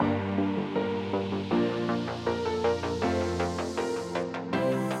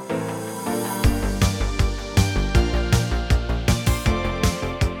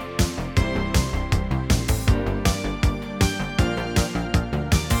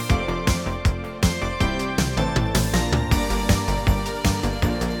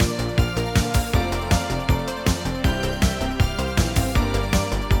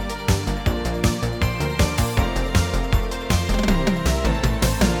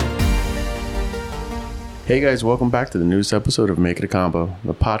Hey guys, welcome back to the newest episode of Make It a Combo,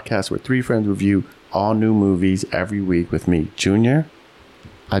 the podcast where three friends review all new movies every week with me, Junior.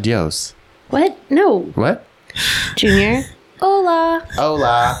 Adios. What? No. What? Junior. Hola.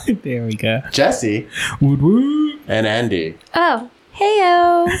 Hola. There we go. Jesse. Woot woot. And Andy. Oh.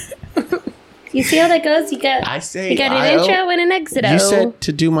 Heyo. You see how that goes? You got an intro and an exit. You said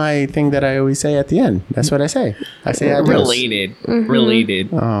to do my thing that I always say at the end. That's what I say. I say adios. Related.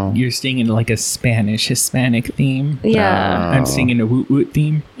 Oh. You're singing like a Hispanic theme. Yeah. I'm singing a woot woot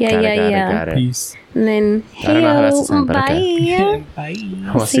theme. Yeah. Got it. Peace. And then, I don't know how that's the same, heyo, but bye. okay.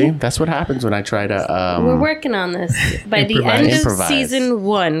 Bye. Well, see, that's what happens when I try to. We're working on this. By the end of Improvise. season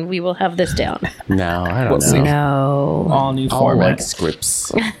 1, we will have this down. No, I don't We'll know. see. No. All new All format. like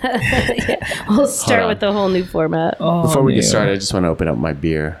scripts. We'll start on. with the whole new format. All Before we get new. started, I just want to open up my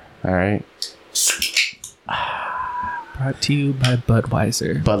beer. All right. Brought to you by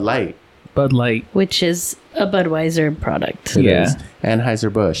Budweiser. Bud Light. Bud Light. Which is a Budweiser product. It Yeah. is.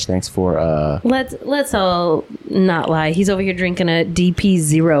 Anheuser-Busch. Thanks for Let's all not lie. He's over here drinking a DP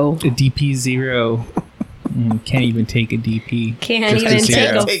Zero. A DP Zero. Can't even take a DP. Can't Just even a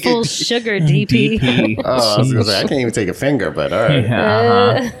zero. take a full sugar DP. DP. I was gonna say I can't even take a finger, but all right.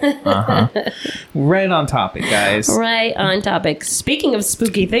 Yeah, Right on topic, guys. Right on topic. Speaking of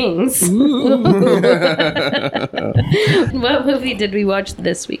spooky things, what movie did we watch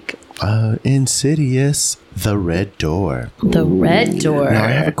this week? Insidious, The Red Door. The Red Door. Now I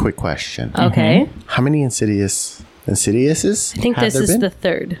have a quick question. Okay. How many Insidiouses I think have this there is been? the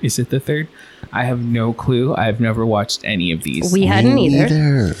third. Is it the third? I have no clue. I've never watched any of these. We hadn't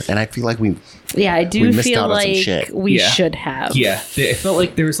either. And I feel like we Yeah, I We do missed feel out on some like shit. we Yeah. should have. Yeah, I felt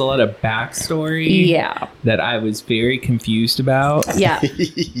like there was a lot of backstory. Yeah. That I was very confused about. Yeah.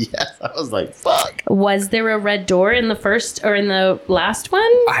 yes, I was like, fuck. Was there a red door in the first or in the last one?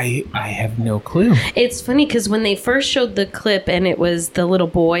 I have no clue. It's funny because when they first showed the clip and it was the little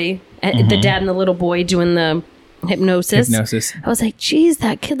boy, the dad and the little boy doing the hypnosis. I was like, geez,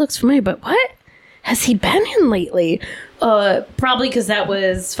 that kid looks familiar, but what has he been in lately? Probably because that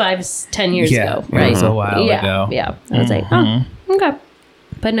was 5-10 years ago, right? It was a while ago. Yeah. I was like, oh, okay.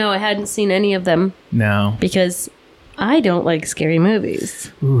 But no, I hadn't seen any of them No. because I don't like scary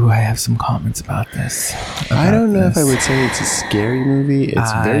movies. Ooh, I have some comments about this. I don't know if I would say it's a scary movie.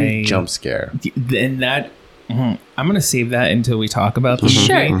 It's very jump scare. Then that, I'm going to save that until we talk about the movie.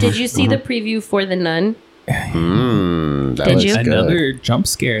 Sure. Did you see the preview for The Nun? That Did was you? good. Another jump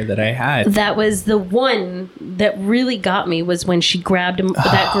scare that I had. That was the one that really got me was when she grabbed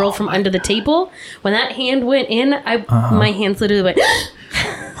that girl from under the table. When that hand went in, my hands literally went.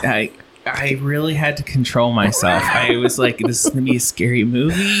 I really had to control myself. I was like, this is going to be a scary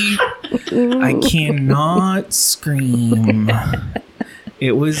movie. I cannot scream.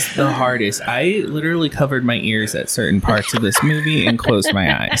 It was the hardest. I literally covered my ears at certain parts of this movie and closed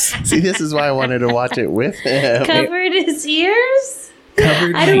my eyes. See, this is why I wanted to watch it with him. Covered his ears?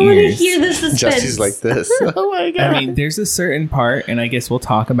 Covered I my don't want to ears. hear the suspense. Jesse's like this. Oh my god. I mean, there's a certain part, and I guess we'll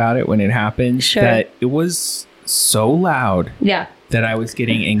talk about it when it happens, Sure. that it was so loud Yeah. that I was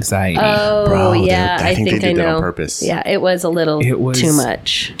getting anxiety. Oh, Bro, yeah. I think they did that know. on purpose. Yeah, it was a little It was too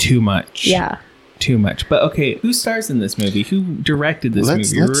much. Too much. Yeah. Too much. But okay, who stars in this movie? Who directed this movie?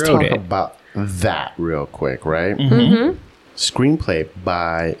 Let's Who talk wrote it? about that real quick, right? Mm-hmm. Screenplay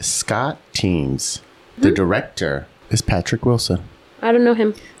by Scott Teams. The director is Patrick Wilson. I don't know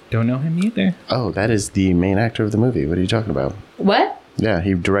him. Don't know him either. Oh, that is the main actor of the movie. What are you talking about? What? Yeah,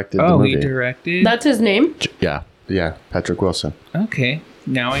 he directed the Oh, movie. he directed? That's his name? Yeah, Patrick Wilson. Okay,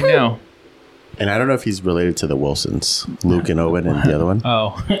 now I know. And I don't know if he's related to the Wilsons, Luke and Owen and the other one.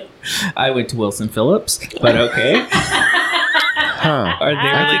 Oh, I went to Wilson Phillips, but okay. Huh. Are they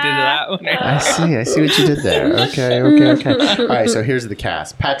related to that one? I see what you did there. Okay. All right, so here's the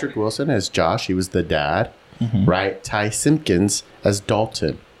cast. Patrick Wilson as Josh, he was the dad, right? Ty Simpkins as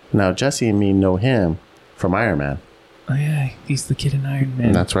Dalton. Now, Jesse and me know him from Iron Man. Oh yeah, he's the kid in Iron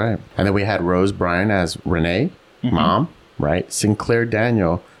Man. That's right. And then we had Rose Bryan as Renee, mom, right? Sinclair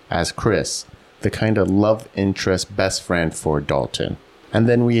Daniel as Chris, the kind of love interest best friend for Dalton. And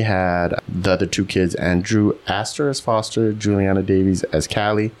then we had the other two kids, Andrew Astor as Foster, Juliana Davies as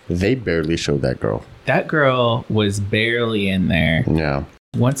Callie. They barely showed that girl. That girl was barely in there. Yeah.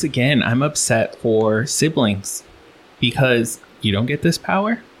 Once again, I'm upset for siblings because you don't get this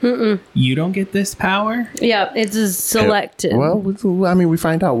power. You don't get this power. Yeah, it's selected. Well, I mean, we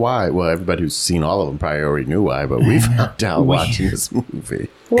find out why. Well, everybody who's seen all of them probably already knew why, but we found out watching this movie.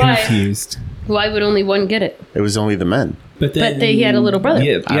 Why? Confused. Why would only one get it? It was only the men. But he had a little brother.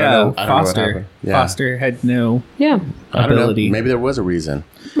 Yeah, I don't know what happened. Foster had no I don't know. ability. Maybe there was a reason.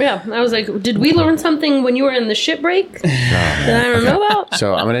 Yeah, I was like, did we learn something when you were in the ship break that I don't know about?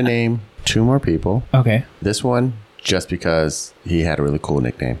 So I'm going to name 2 more people. Okay. This one, just because he had a really cool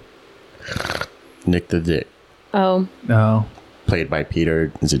nickname. Nick the Dick. Oh. Played by Peter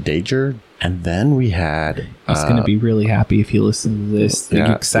Danger. And then we had... He's going to be really happy if you listen to this.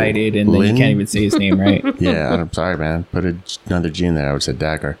 They're excited, and then you can't even say his name right. Yeah, I'm sorry, man. Put another G in there. I would say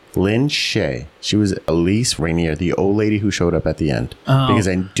Dagger. Lynn Shay. She was Elise Rainier, the old lady who showed up at the end. Because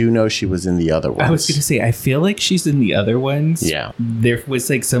I do know she was in the other ones. I was going to say, I feel like she's in the other ones. Yeah. There was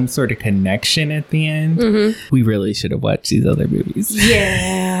like some sort of connection at the end. We really should have watched these other movies.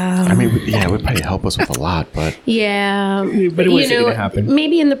 Yeah. I mean, it would probably help us with a lot, but... Yeah. But it wasn't going to happen.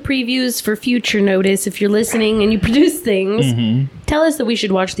 Maybe in the previews for future notice, if you're listening and you produce things, tell us that we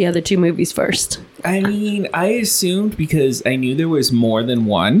should watch the other 2 movies first. I mean, I assumed, because I knew there was more than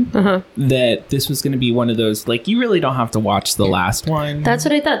one, that this was going to be one of those, like, you really don't have to watch the last one. That's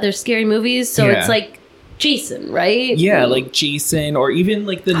what I thought. They're scary movies, so it's like Jason, right? Yeah, like Jason, or even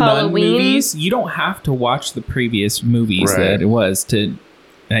like the Halloween. Nun movies. You don't have to watch the previous movies that it was to...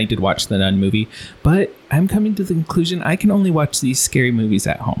 I did watch the Nun movie, but I'm coming to the conclusion I can only watch these scary movies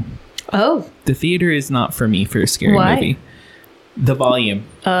at home. Oh. The theater is not for me for a scary movie. The volume.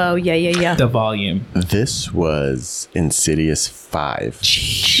 Oh, yeah. The volume. This was Insidious 5.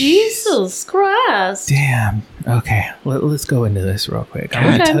 Jesus Christ. Damn. Okay, let's go into this real quick.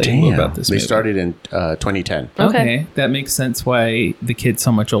 I'm going to tell you about this They movie. started in 2010. Okay, that makes sense why the kid's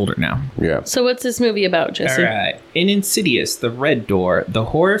so much older now. Yeah. So what's this movie about, Jesse? All right. In Insidious, The Red Door, the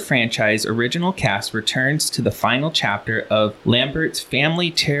horror franchise original cast returns to the final chapter of Lambert's family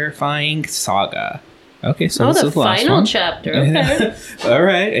terrifying saga. Okay, so this is the last final one. chapter. Okay. All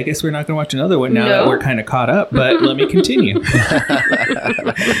right, I guess we're not going to watch another one now that we're kind of caught up, but let me continue.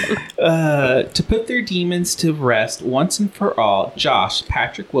 To put their demons to rest once and for all, Josh,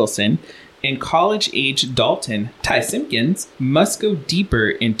 Patrick Wilson, and college-age Dalton, Ty Simpkins, must go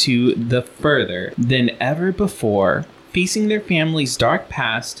deeper into the further than ever before, facing their family's dark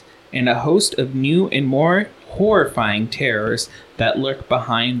past and a host of new and more horrifying terrors that lurk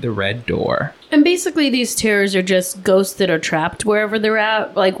behind the red door. And basically these terrors are just ghosts that are trapped wherever they're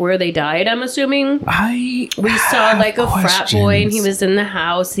at, like where they died, I'm assuming. We saw like a frat boy and he was in the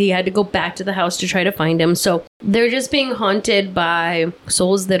house. He had to go back to the house to try to find him. So they're just being haunted by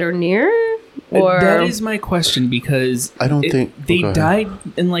souls that are near? Or that is my question, because I don't think they died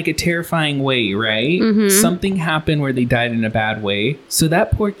in like a terrifying way, right? Something happened where they died in a bad way. So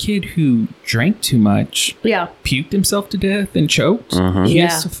that poor kid who drank too much, puked himself to death and choked. He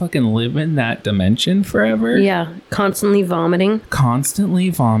has to fucking live in that dimension forever. Yeah, constantly vomiting.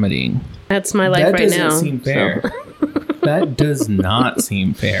 That's my life right now. That doesn't seem fair. That does not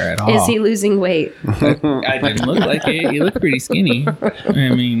seem fair at all. Is he losing weight? I didn't look like it. You look pretty skinny. I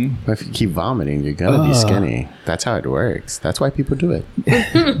mean... If you keep vomiting, you're going to be skinny. That's how it works. That's why people do it.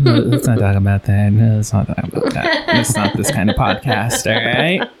 No, let's not talk about that. No, let's not talk about that. It's not this kind of podcast, all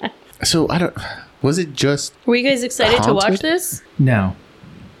right? So, was it just... Were you guys excited to watch this? No,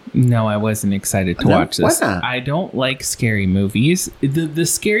 I wasn't excited to watch this. Why not? I don't like scary movies. The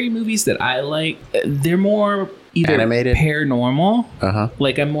scary movies that I like, they're more... either animated, paranormal.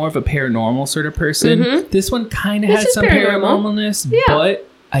 Like I'm more of a paranormal sort of person. This one kind of has some paranormalness, but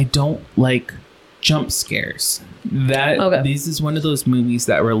I don't like jump scares. This is one of those movies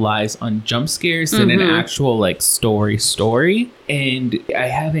that relies on jump scares than an actual like story, and I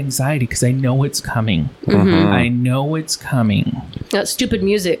have anxiety because I know it's coming. I know it's coming. That stupid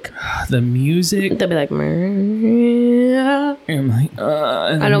music. The music. They'll be like, and I'm like,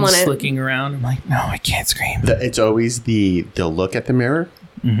 and I don't want to. it. Looking around, I'm like, no, I can't scream. It's always they'll look at the mirror.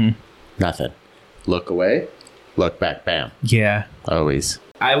 Nothing. Look away. Look back. Bam. Yeah. Always.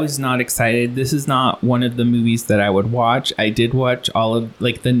 I was not excited. This is not one of the movies that I would watch. I did watch all of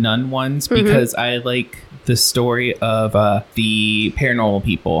like the Nun ones because I like the story of the paranormal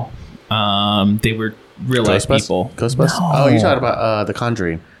people. They were real life people. Ghostbusters? No. Oh, you're talking about The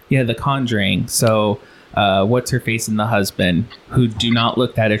Conjuring. Yeah, The Conjuring. So what's her face and the husband who do not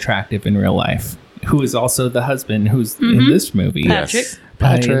look that attractive in real life, who is also the husband who's in this movie. Patrick. Yes.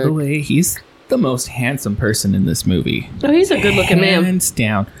 By the way, he's the most handsome person in this movie. Oh, he's a good looking man. Hands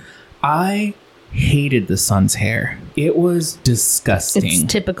down. I hated the son's hair. It was disgusting. It's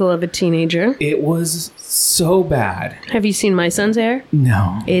typical of a teenager. It was so bad. Have you seen my son's hair?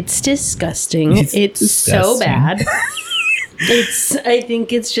 No. It's disgusting. It's disgusting. so bad. I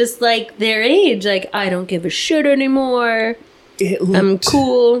think it's just like their age. Like, I don't give a shit anymore. I'm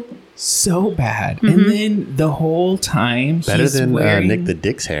cool. So bad. And then the whole time better than wearing... Nick the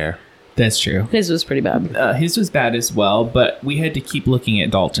Dick's hair. That's true. His was pretty bad. His was bad as well, but we had to keep looking at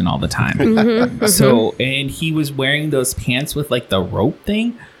Dalton all the time. So, and he was wearing those pants with like the rope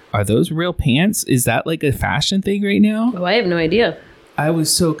thing. Are those real pants? Is that like a fashion thing right now? Oh, I have no idea. I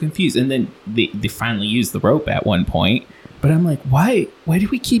was so confused. And then they finally used the rope at one point. But I'm like, why do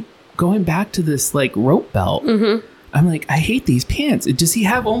we keep going back to this like rope belt? I'm like, I hate these pants. Does he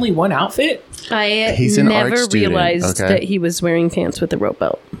have only one outfit? He's an art never student, realized that he was wearing pants with a rope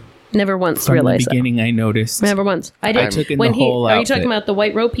belt. Never once realized From the beginning, I noticed. Never once. I did. I took in the whole Are you outfit. talking about the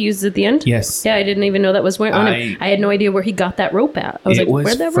white rope he used at the end? Yes. Yeah, I didn't even know that was wearing on him. I had no idea where he got that rope at. I was like,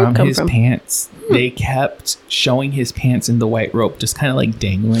 where'd that rope come from? Pants. They kept showing his pants in the white rope, just kind of like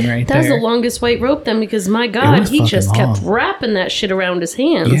dangling right there. That's the longest white rope then, because my God, he just kept wrapping that shit around his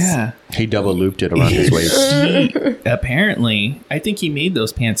hands. Yeah. He double looped it around his waist. Apparently, I think he made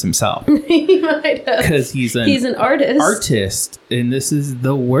those pants himself. He might have. Because he's an artist. And this is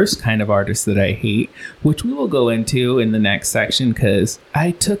the worst kind of artist that I hate, which we will go into in the next section, because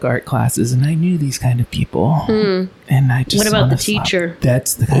I took art classes and I knew these kind of people. And I just What about the teacher?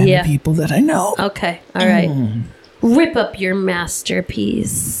 That's the kind of people that I know. Okay. All right. Rip up your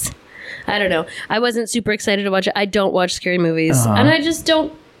masterpiece. I don't know. I wasn't super excited to watch it. I don't watch scary movies. And I just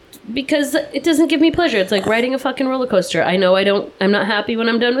don't, because it doesn't give me pleasure. It's like riding a fucking roller coaster. I know I'm not happy when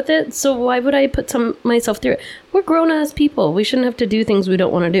I'm done with it. So why would I put myself through it? We're grown ass people. We shouldn't have to do things we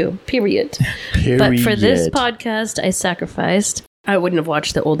don't want to do. Period. But for this podcast, I sacrificed. I wouldn't have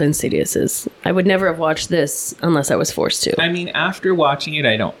watched the old Insidiouses. I would never have watched this unless I was forced to. I mean, after watching it,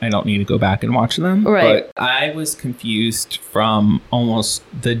 I don't need to go back and watch them. Right. But I was confused from almost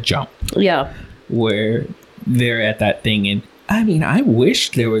the jump. Yeah. Where they're at that thing. And I mean, I wish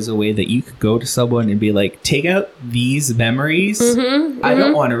there was a way that you could go to someone and be like, take out these memories. I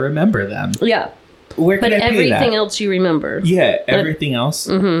don't want to remember them. Yeah. Where can I pay everything that? else you remember. Yeah, everything else.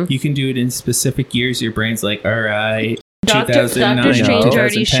 You can do it in specific years. Your brain's like, all right. Doctor Strange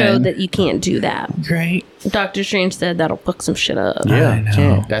already showed that you can't do that. Right. Doctor Strange said that'll fuck some shit up. Yeah, I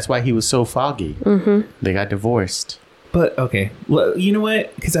know. That's why he was so foggy. They got divorced. But okay, well, you know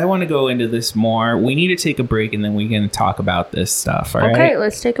what? Because I want to go into this more. We need to take a break and then we can talk about this stuff. All right. Okay,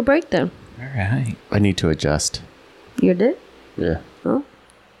 let's take a break then. All right. I need to adjust. You did? Yeah. Oh,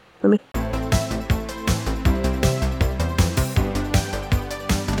 let me.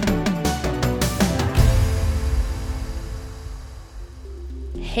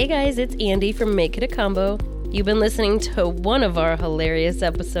 Hey guys, it's Andy from Make It a Combo. You've been listening to one of our hilarious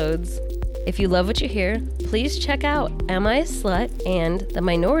episodes. If you love what you hear, please check out Am I a Slut and the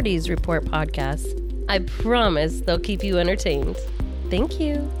Minorities Report podcast. I promise they'll keep you entertained. Thank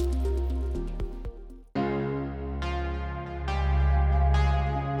you.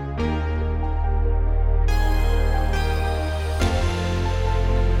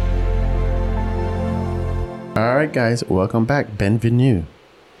 All right, guys, welcome back. Bienvenue.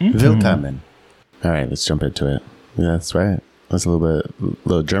 Willkommen. All right, let's jump into it. Yeah, that's right. That's a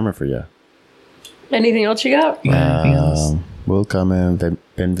little German for you. Anything else you got? Willkommen,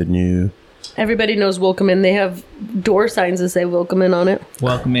 bienvenue. Everybody knows welcome in. They have door signs that say welcome in on it.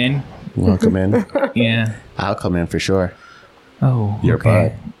 Welcome in. Welcome in. Yeah. I'll come in for sure. Oh, Your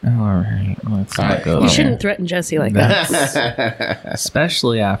okay. Oh, all right. Let's not go You there. shouldn't threaten Jesse like that.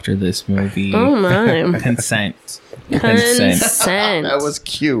 Especially after this movie. Oh my. Consent. Consent. That was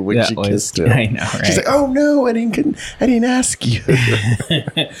cute when she kissed him. I know, right? She's like, "Oh no, I didn't ask you." All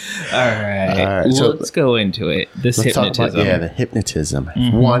right. so let's go into it. This let's hypnotism. talk about the hypnotism.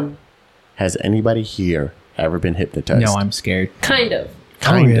 One, has anybody here ever been hypnotized? No, I'm scared. Kind of.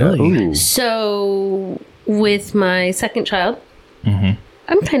 Kind of. really? Ooh. So, with my second child,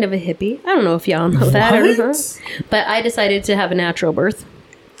 I'm kind of a hippie. I don't know if y'all know that or not. But I decided to have a natural birth.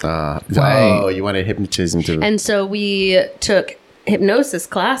 Oh, you wanted hypnotism to... And so we took hypnosis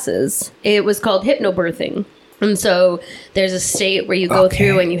classes. It was called hypnobirthing. And so there's a state where you go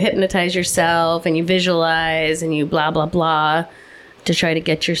through and you hypnotize yourself and you visualize and you blah, blah, blah to try to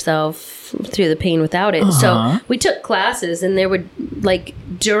get yourself through the pain without it. So we took classes and there would, like,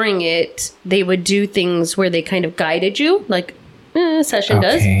 during it, they would do things where they kind of guided you, like a session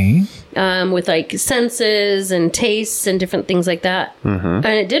does. With like senses and tastes and different things like that. And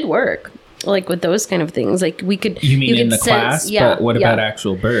it did work. Like with those kind of things. Like we could... You mean in the class? Yeah. But what about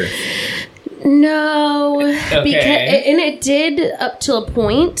actual birth? No, Okay. because it did up to a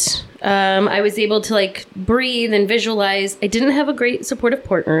point. I was able to like breathe and visualize. I didn't have a great supportive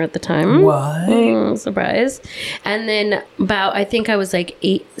partner at the time. What? Surprise. And then I think I was like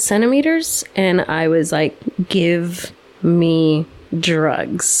 8 centimeters, and I was like, give me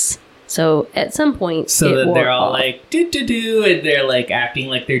drugs. So at some point, so that they're all like do, and they're like acting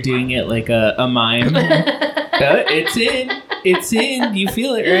like they're doing it like a mime. It's in. You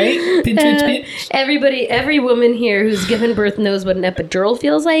feel it, right? Pinch, pinch, pinch. Every woman here who's given birth knows what an epidural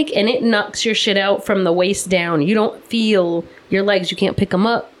feels like, and it knocks your shit out from the waist down. You don't feel your legs. You can't pick them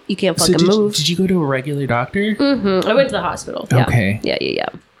up. You can't fucking move. Did you go to a regular doctor? Mm-hmm. I went to the hospital. Yeah. Okay. Yeah.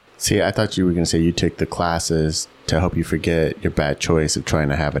 See, I thought you were going to say you took the classes to help you forget your bad choice of trying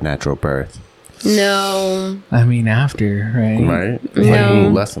to have a natural birth. No. I mean, after, right? Right? It's No.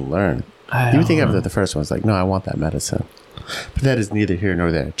 like, lesson learned. You would think after the first one, it's like, no, I want that medicine. But that is neither here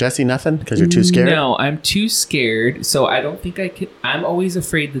nor there. Jesse, nothing? Because you're too scared? No, I'm too scared. So I don't think I could. I'm always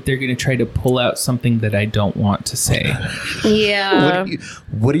afraid that they're going to try to pull out something that I don't want to say. Yeah.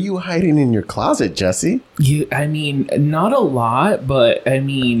 What are you hiding in your closet, Jesse? I mean, not a lot, but I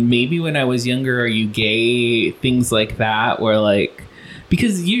mean, maybe when I was younger, are you gay? Things like that, where like,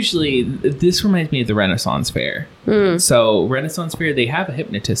 because usually this reminds me of the Renaissance Fair. So Renaissance Fair, they have a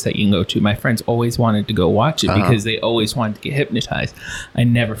hypnotist that you can go to. My friends always wanted to go watch it because they always wanted to get hypnotized. I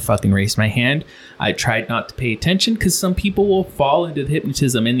never fucking raised my hand. I tried not to pay attention because some people will fall into the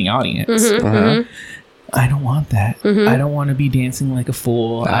hypnotism in the audience. I don't want that. I don't want to be dancing like a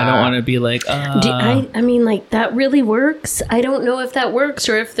fool. I don't want to be like, I mean, like, that really works. I don't know if that works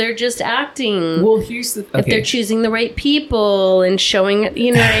or if they're just acting. Well, here's the... Okay. If they're choosing the right people and showing,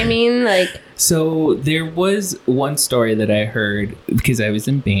 you know what I mean? Like... So there was one story that I heard because I was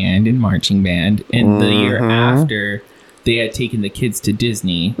in marching band, and the year after they had taken the kids to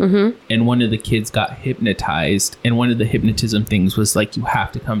Disney, and one of the kids got hypnotized, and one of the hypnotism things was like, you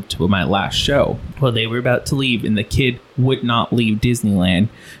have to come to my last show. Well, they were about to leave, and the kid would not leave Disneyland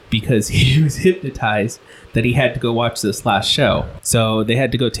because he was hypnotized that he had to go watch this last show. So they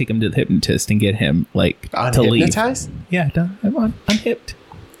had to go take him to the hypnotist and get him like to leave. Unhypnotized? Yeah, unhipped.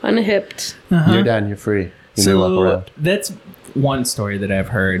 Unhipped. You're done. You're free. You may walk around. That's one story that I've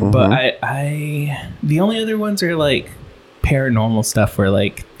heard, but I the only other ones are like paranormal stuff where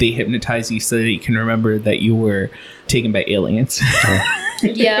like they hypnotize you so that you can remember that you were taken by aliens.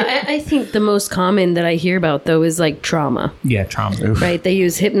 Yeah, I think the most common that I hear about though is like trauma. Yeah, trauma. Oof. Right? They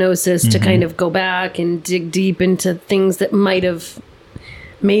use hypnosis to kind of go back and dig deep into things that might have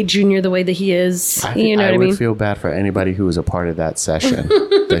made Junior the way that he is. You know what I mean? I would feel bad for anybody who was a part of that session.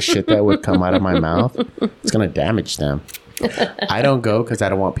 The shit that would come out of my mouth, it's going to damage them. I don't go because I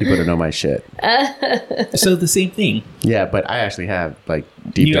don't want people to know my shit. So the same thing. Yeah, but I actually have like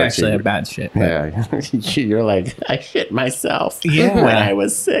deep You dark actually shit. have bad shit. Yeah, you're like, I shit myself. Yeah. When I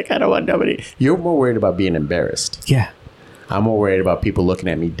was sick, I don't want nobody. You're more worried about being embarrassed. Yeah. I'm more worried about people looking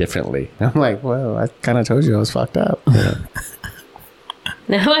at me differently. I'm like, well, I kind of told you I was fucked up. Yeah.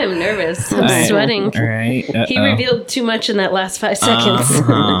 Now I'm nervous. I'm sweating. All right. He revealed too much in that last 5 seconds.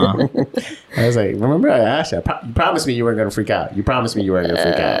 I was like, remember I asked you, you promised me you weren't going to freak out. You promised me you weren't going to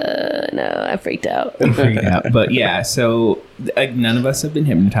freak out. No, I freaked out. But yeah, so none of us have been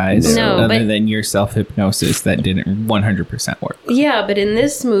hypnotized other than your self-hypnosis that didn't 100% work. Yeah, but in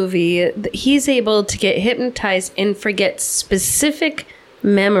this movie, he's able to get hypnotized and forget specific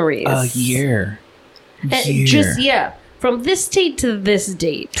memories. A year. From this date to this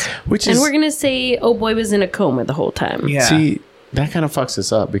date. And we're going to say, oh boy was in a coma the whole time. Yeah. See, that kind of fucks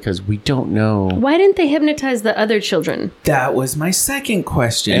us up because we don't know. Why didn't they hypnotize the other children? That was my second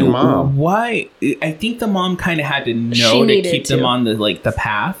question. And mom. Why? I think the mom kind of had to know to keep them on the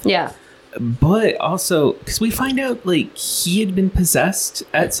path. Yeah. But also, because we find out like he had been possessed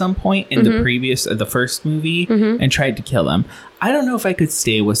at some point in the first movie and tried to kill him. I don't know if I could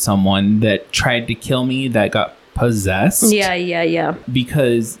stay with someone that tried to kill me that got possessed. Yeah.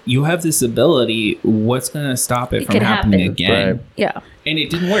 Because you have this ability. What's going to stop it from happening again? Right. Yeah. And it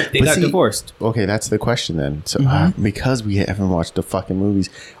didn't work. They got divorced. Okay, that's the question then. So because we haven't watched the fucking movies,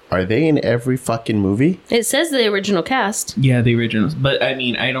 are they in every fucking movie? It says the original cast. Yeah, the originals. But I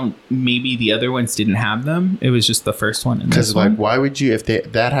mean, maybe the other ones didn't have them. It was just the first one. Because like, why would you, if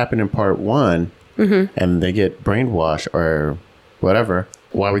that happened in part 1 and they get brainwashed or whatever,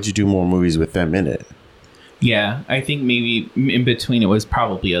 why would you do more movies with them in it? Yeah, I think maybe in between it was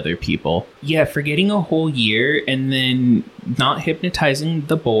probably other people. Yeah, forgetting a whole year and then not hypnotizing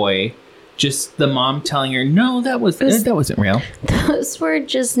the boy, just the mom telling her, no, that wasn't real. Those were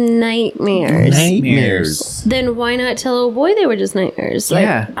just nightmares. Then why not tell a boy they were just nightmares? Like,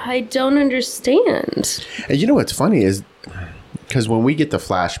 yeah. I don't understand. And you know what's funny is, because when we get the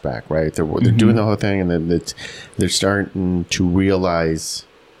flashback, right, they're doing the whole thing, and then they're starting to realize,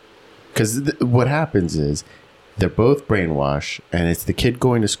 because what happens is they're both brainwashed, and it's the kid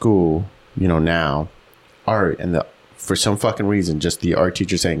going to school, now, art, and for some fucking reason, just the art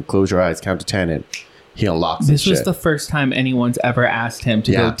teacher saying, close your eyes, count to 10, and he unlocks this was the first time anyone's ever asked him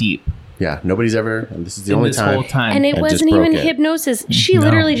to go deep. Yeah, nobody's ever, and this is the only time. Whole time. And it wasn't even hypnosis. She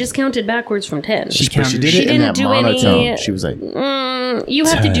literally just counted backwards from 10. She did it in that monotone. She was like, you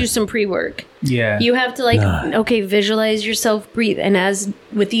have to do some pre-work. Yeah. You have to visualize yourself breathe. And as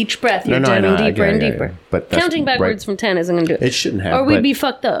with each breath, you're diving deeper and deeper. But counting backwards from 10 isn't going to do it. It shouldn't have. Or we'd be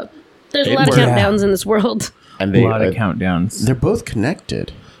fucked up. There's a lot of countdowns in this world. And a lot of countdowns. They're both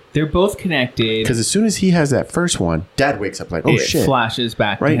connected. Because as soon as he has that first one, Dad wakes up like, oh shit. It flashes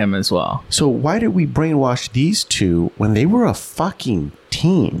back to him as well. So why did we brainwash these two when they were a fucking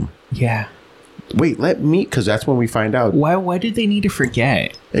team? Yeah. Wait, because that's when we find out. Why did they need to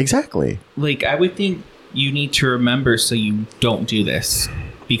forget? Exactly. Like, I would think you need to remember so you don't do this.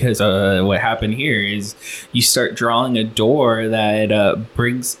 Because what happened here is you start drawing a door that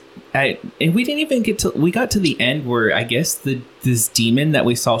brings... and we didn't even we got to the end where I guess this demon that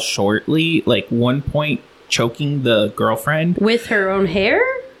we saw shortly, like one point choking the girlfriend. With her own hair?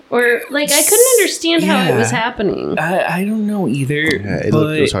 Or, I couldn't understand how it was happening. I don't know either. Yeah, it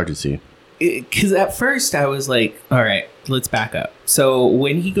was hard to see. Because at first I was like, all right, let's back up. So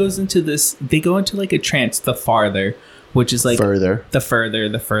when he goes into this, they go into like a trance, the farther, which is like... Further. The farther.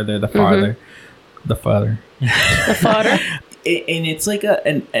 The farther. And it's like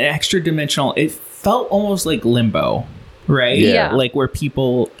an extra dimensional. It felt almost like Limbo, right? Yeah. Like where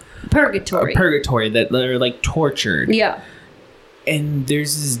people... Purgatory, that they're like tortured. Yeah. And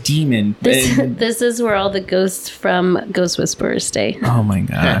there's this demon. This is where all the ghosts from Ghost Whisperers stay. Oh my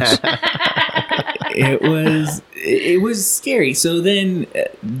gosh. It was scary. So then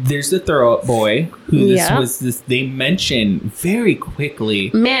there's the throw up boy who they mention very quickly.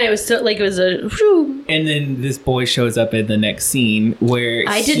 Man, it was so it was a whew. And then this boy shows up in the next scene where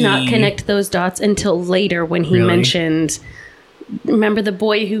I did not connect those dots until later when he mentioned, remember the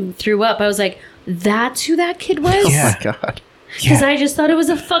boy who threw up? I was like, that's who that kid was? Oh my God. Because I just thought it was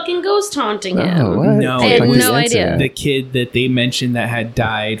a fucking ghost haunting him. No, I had no idea. The kid that they mentioned that had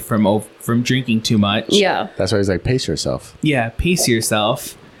died from drinking too much. Yeah. That's why he's like, pace yourself. Yeah, pace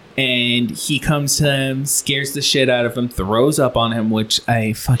yourself. And he comes to him, scares the shit out of him, throws up on him, which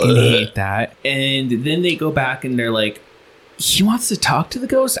I fucking hate that. And then they go back and they're like, he wants to talk to the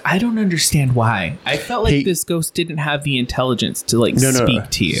ghost? I don't understand why. I felt like this ghost didn't have the intelligence to speak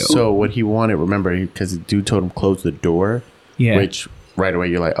to you. So what he wanted, remember, because the dude told him close the door. Yeah. Which right away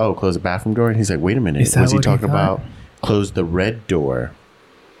you're like, oh, close the bathroom door. And he's like, wait a minute. Was he talking about close the red door?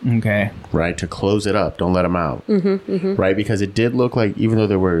 Okay. Right. To close it up. Don't let him out. Right. Because it did look like, even though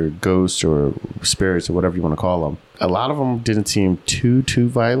there were ghosts or spirits or whatever you want to call them, a lot of them didn't seem too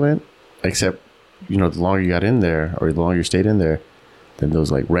violent, except, the longer you got in there or the longer you stayed in there, then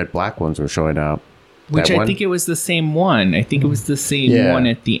those like red black ones were showing out. Which I think it was the same one. I think it was the same one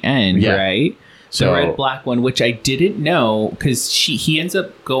at the end, right? So, the red black one, which I didn't know, because he ends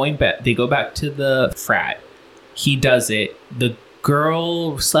up going back. They go back to the frat. He does it. The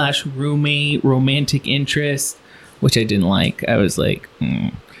girl / roommate romantic interest, which I didn't like. I was like,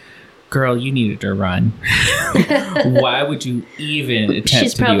 girl, you needed to run. Why would you even attempt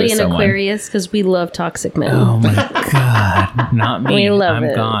She's to be with probably an someone? Aquarius because we love toxic men. Oh my God. Not me. We love I'm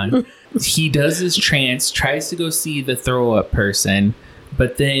it. gone. He does his trance, tries to go see the throw up person.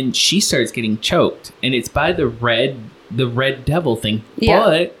 But then she starts getting choked, and it's by the red devil thing. Yeah.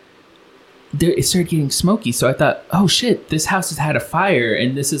 But it started getting smoky, so I thought, oh shit, this house has had a fire,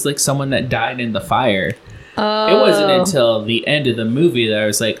 and this is like someone that died in the fire. Oh. It wasn't until the end of the movie that I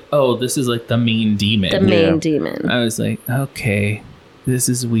was like, oh, this is like the main demon. The main demon. I was like, okay, this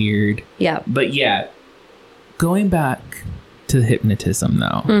is weird. Yeah. But yeah, going back to hypnotism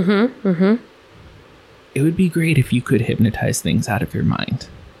though. It would be great if you could hypnotize things out of your mind.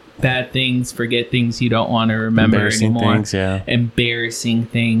 Bad things, forget things you don't want to remember anymore. Embarrassing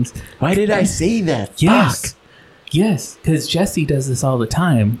things. Why did I say that? Yes. Fuck. Yes, because Jesse does this all the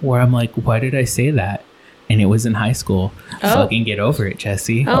time where I'm like, why did I say that? And it was in high school. Fucking get over it,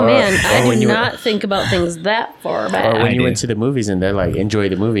 Jesse. Oh, man. I do not think about things that far back. Or when you went to the movies and they're like, enjoy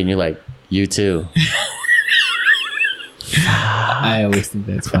the movie. And you're like, you too. I always think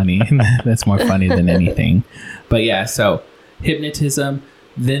that's funny. That's more funny than anything. But yeah, so hypnotism,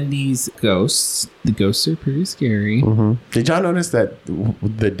 Then these ghosts. The ghosts are pretty scary. Mm-hmm. Did y'all notice that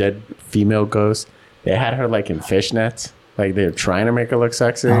the dead female ghost, they had her like in fishnets? Like they're trying to make her look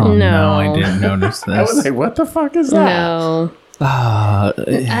sexy? Oh, no, I didn't notice this. I was like, what the fuck is that? No.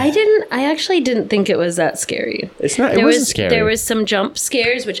 I actually didn't think it was that scary. It wasn't scary. There was some jump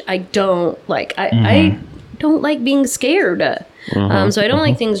scares, which I don't like. I don't like being scared. So I don't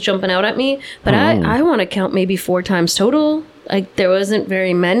like things jumping out at me. But I want to count maybe 4 times total. Like there wasn't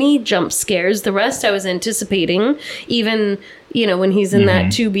very many jump scares. The rest I was anticipating. Even, when he's in that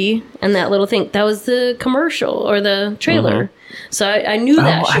tubey and that little thing. That was the commercial or the trailer. So I knew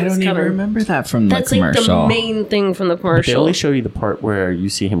that shit was coming. I don't even remember that from the commercial. That's like the main thing from the commercial. But they only show you the part where you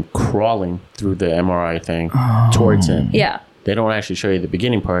see him crawling through the MRI thing towards him. Yeah. They don't actually show you the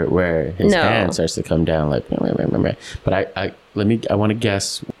beginning part where his hand starts to come down like. But I want to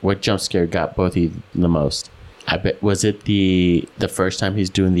guess what jump scare got both of you the most. I bet was it the first time he's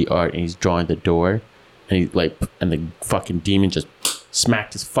doing the art and he's drawing the door, and and the fucking demon just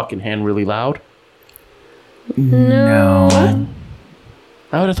smacked his fucking hand really loud. No.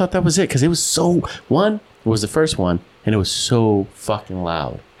 I would have thought that was it because it was it was the first one and it was so fucking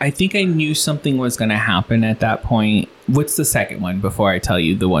loud. I think I knew something was going to happen at that point. What's the second one before I tell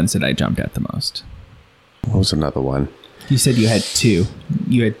you the ones that I jumped at the most? What was another one? You said you had 2.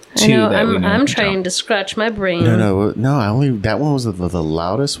 You had 2. I know, I'm trying to scratch my brain. No. That one was the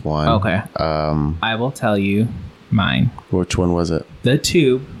loudest one. Okay. I will tell you mine. Which one was it? The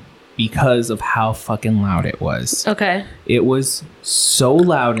tube, because of how fucking loud it was. Okay. It was so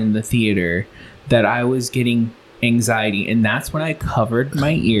loud in the theater that I was getting anxiety, and that's when I covered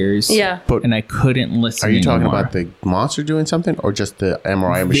my ears. Yeah. And I couldn't listen. Are you talking anymore. about the monster doing something, or just the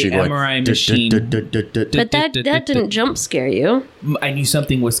MRI machine? The MRI machine. But that didn't jump scare you. I knew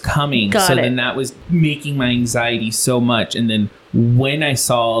something was coming, Got it. then that was making my anxiety so much. And then when I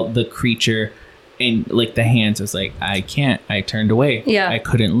saw the creature and like the hands, I was like, I can't. I turned away. Yeah. I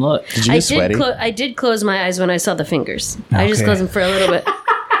couldn't look. Did you get sweaty? I did close my eyes when I saw the fingers. I just closed them for a little bit.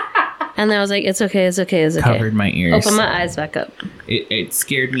 And then I was like, it's okay. Covered my ears. Open my eyes back up. It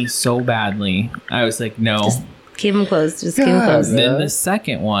scared me so badly. I was like, no. Just keep them closed. Keep them closed. Then the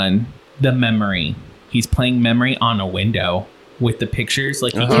second one, the memory. He's playing memory on a window with the pictures.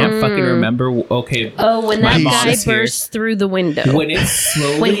 Like, he can't fucking remember. Okay. Oh, when that guy bursts through the window. When it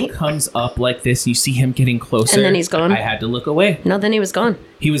slowly comes up like this, you see him getting closer. And then he's gone. I had to look away. No, then he was gone.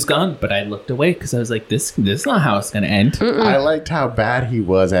 He was gone, but I looked away because I was like, this is not how it's going to end. I liked how bad he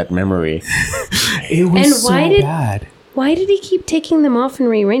was at memory. It was bad. Why did he keep taking them off and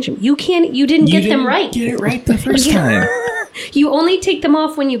rearrange them? You didn't get them right. Get it right the first time. You only take them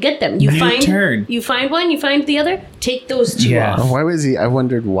off when you get them. You find one, you find the other, take those 2 off. Why was he? I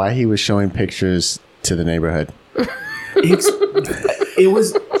wondered why he was showing pictures to the neighborhood. It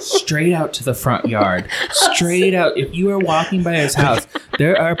was straight out to the front yard. Straight out. If you are walking by his house,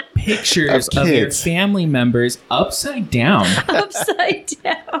 there are pictures of your family members upside down.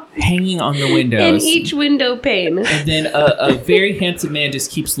 Hanging on the windows. In each window pane. And then a very handsome man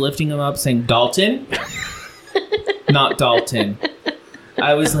just keeps lifting them up saying, Dalton? Not Dalton.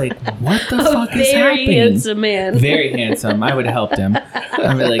 I was like, what the fuck is happening? Very handsome man. Very handsome. I would have helped him.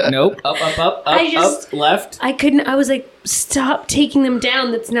 I'd be like, nope, up, left. I couldn't. I was like, stop taking them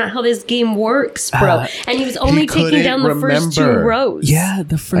down. That's not how this game works, bro. And he was only taking down the first 2 rows. Yeah,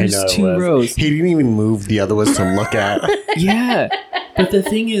 the first 2 rows. He didn't even move the other ones to look at. Yeah. But the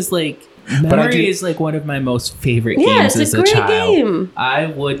thing is, like, Memory is like one of my most favorite games as a child. Yeah, it's a great game. I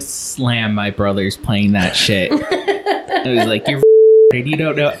would slam my brothers playing that shit. I was like, you're you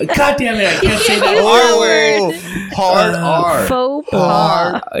don't know. God damn it, I can't say that R word. Hard R. Faux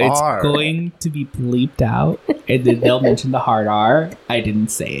pas. It's going to be bleeped out, and then they'll mention the hard R. I didn't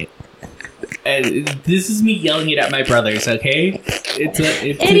say it. And this is me yelling it at my brothers, okay? It's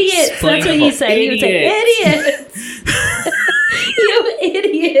idiots. That's what he said. He would say, idiots. You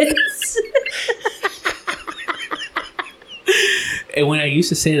idiots. And when I used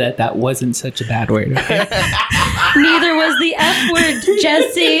to say that, that wasn't such a bad word. Okay? Neither was the F word,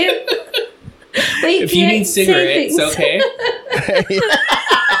 Jesse. If you mean cigarettes, okay?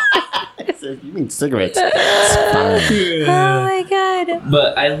 If you mean cigarettes, it's fine. Oh my god.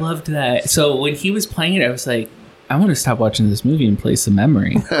 But I loved that. So when he was playing it, I was like, I want to stop watching this movie and play some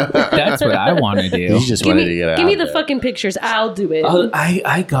memory. That's what I want to do. You just wanted to get out. Give me the fucking pictures. I'll do it.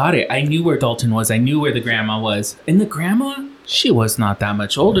 I got it. I knew where Dalton was. I knew where the grandma was. And the grandma, she was not that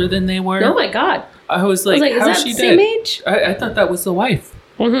much older than they were. Oh my god. I was like how's she same dead? Age? I thought that was the wife.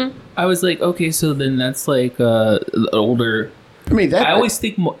 Mm-hmm. I was like, okay, so then that's like older. I mean, I always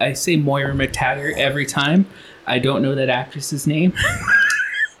think I say Moira McTaggart every time. I don't know that actress's name.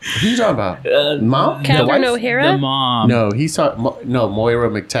 Who you talking about? Mom? Catherine O'Hara? The mom. No, Moira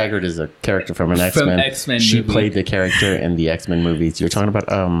McTaggart is a character from an X-Men. From X-Men She movie. played the character in the X-Men movies. You're talking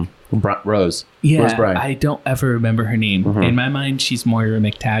about Rose. Yeah, Rose Byrne. I don't ever remember her name. In my mind, she's Moira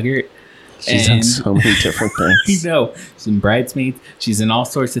McTaggart. She's done so many different things. No, she's in Bridesmaids. She's in all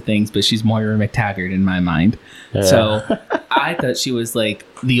sorts of things, but she's Moira McTaggart in my mind. Yeah. So I thought she was like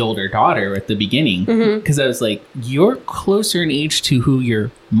the older daughter at the beginning because I was like, you're closer in age to who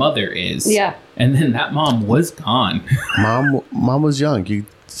your mother is. Yeah. And then that mom was gone. Mom was young. You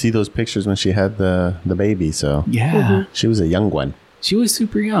see those pictures when she had the baby. So Yeah. she was a young one. She was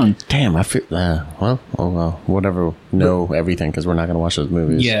super young. Damn, I feel well, whatever. Know everything because we're not gonna watch those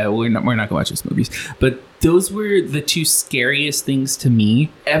movies. Yeah, we're not gonna watch those movies. But those were the two scariest things to me.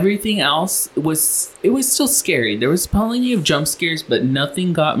 Everything else was still scary. There was plenty of jump scares, but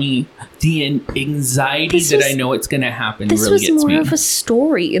nothing got me. The anxiety I know it's gonna happen this really was gets me. more of a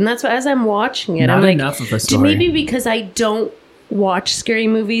story, and that's what, as I'm watching it, Not I'm like, enough of a story. maybe because I don't watch scary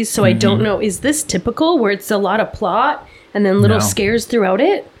movies, so I don't know. Is this typical where it's a lot of plot and then little scares throughout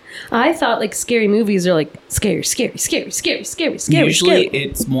it? I thought like scary movies are like scary. Usually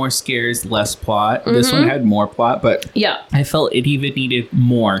it's more scares, less plot. This one had more plot, but Yeah. I felt it even needed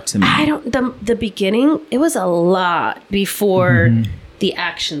more to me. I don't, the beginning, it was a lot before the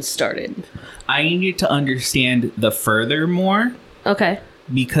action started. I needed to understand the furthermore Okay.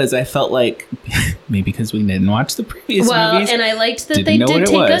 because I felt like maybe because we didn't watch the previous movies. And I liked that didn't they know what did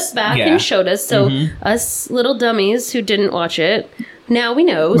it take was. us back Yeah. and showed us. So us little dummies who didn't watch it, now we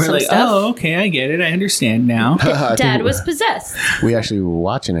know We're some like, stuff. oh, okay, I get it. I understand now. Dad was possessed. We actually were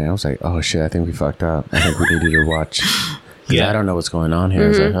watching it. I was like, oh shit, I think we fucked up. I think we needed to watch. Yeah. I don't know what's going on here.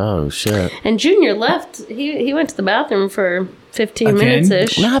 It's like, oh shit. And Junior left. He went to the bathroom for 15 Again?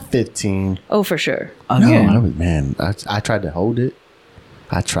 minutes-ish. Not 15. Oh, for sure. Again. No, I tried to hold it.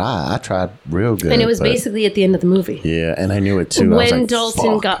 I tried real good. And it was but- basically at the end of the movie. Yeah, and I knew it too. I was When like,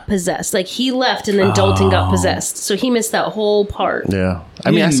 Dalton fuck. got possessed. Like, he left and then Dalton got possessed. So he missed that whole part. Yeah.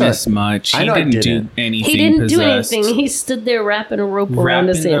 I mean, I didn't miss much. I He know I didn't do didn't. anything. He didn't do possessed. anything. He stood there wrapping a rope around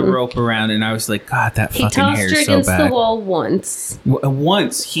his Wrapping the hand. rope around, and I was like, God, that He fucking tossed hair her is so against bad. the wall once.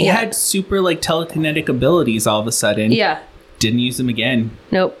 Once he Yeah. had super like telekinetic abilities. All of a sudden, Yeah. didn't use them again.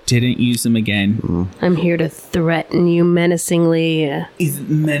 Nope. Didn't use them again. I'm here to threaten you menacingly.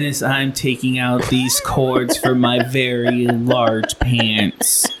 Menace, I'm taking out these cords for my very large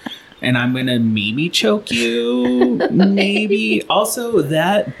pants. And I'm gonna maybe choke you. Maybe. Also,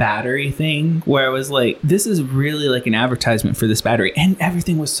 that battery thing where I was like, this is really like an advertisement for this battery. And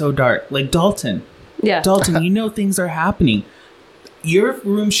everything was so dark. Like Dalton, Yeah. you know things are happening. Your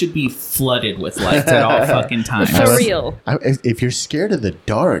room should be flooded with lights at all fucking times. For real. If you're scared of the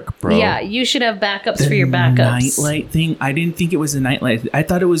dark, bro. Yeah, you should have backups for your backups. Nightlight thing. I didn't think it was a nightlight. I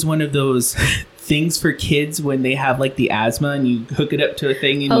thought it was one of those things for kids when they have like the asthma and you hook it up to a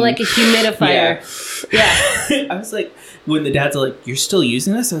thing. And Oh, you, like a humidifier. Yeah. I was like, when the dads are like, "You're still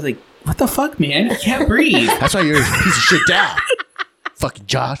using this?" I was like, "What the fuck, man? You can't breathe." That's why you're a piece of shit dad. Fucking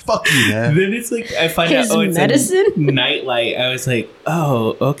Josh. Fuck you, man. Then it's like I find His out, oh, it's medicine? a nightlight. I was like,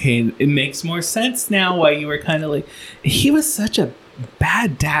 oh, okay, it makes more sense now. Why you were kind of like, he was such a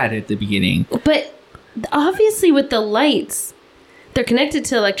bad dad at the beginning. But obviously with the lights, they're connected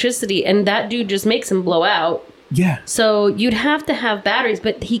to electricity and that dude just makes them blow out. Yeah, So you'd have to have batteries,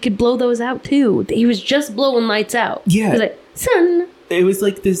 but he could blow those out too. He was just blowing lights out. Yeah. He was like, son. it was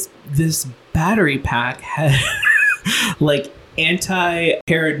like this battery pack had like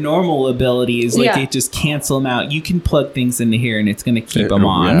anti-paranormal abilities. Like Yeah. they just cancel them out. You can plug things into here and it's going to keep them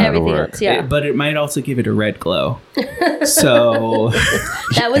on. Yeah. Everything work. else, yeah. But it might also give it a red glow. So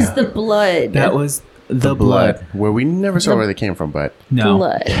That was the blood. that was the blood. Where we never saw where they came from, but No.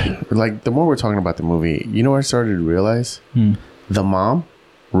 Blood. like the more we're talking about the movie, you know what I started to realize? The mom,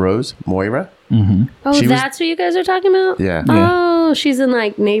 Rose, Moira. Oh, She was- that's what you guys are talking about? Yeah. Oh, she's in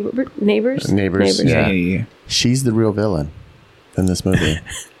like neighbors. Neighbors, Yeah, yeah. yeah, yeah. She's the real villain in this movie.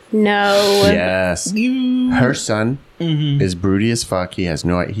 No. Yes. Her son is broody as fuck. He has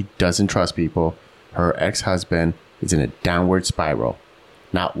he doesn't trust people. Her ex-husband is in a downward spiral.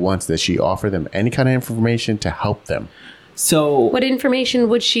 Not once does she offer them any kind of information to help them. So What information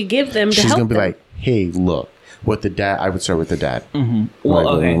would she give them to She's help going to be them? like, hey, look. What the dad, I would start with the dad. well, Like,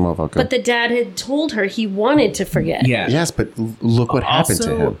 okay. motherfucker. But the dad had told her he wanted to forget. Yeah. Yes, but look what happened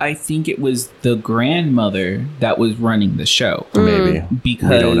Also, to him. I think it was the grandmother that was running the show Maybe.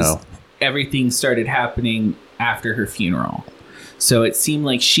 because We don't know. everything started happening after her funeral. So it seemed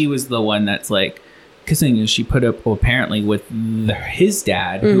like she was the one that's like, because she put up apparently with his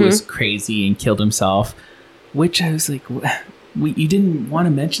dad, who was crazy and killed himself. Which I was like, you didn't want to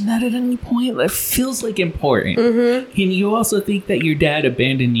mention that at any point? That feels like important. And you also think that your dad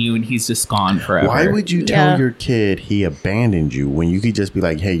abandoned you and he's just gone forever. Why would you tell your kid he abandoned you when you could just be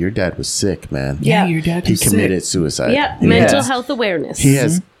like, hey, your dad was sick, man. Yeah, your dad was He committed suicide. Yeah, mental health awareness. He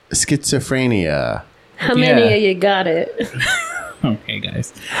has schizophrenia. How many of you got it? Okay,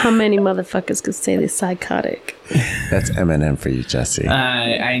 guys. How many motherfuckers could say they're psychotic? That's Eminem for you, Jesse.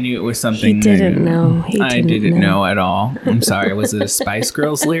 I knew it was something. He didn't know. I didn't know at all. I'm sorry. Was it a Spice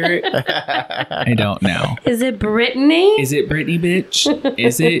Girls lyric? I don't know. Is it Britney? Is it Britney, bitch?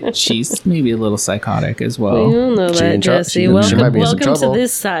 Is it? She's maybe a little psychotic as well. We don't know that, Jesse. Welcome to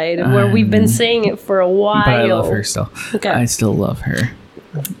this side where we've been saying it for a while. But I love her still. Okay. I still love her.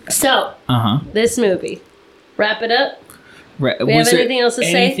 So, this movie. Wrap it up. We have anything else to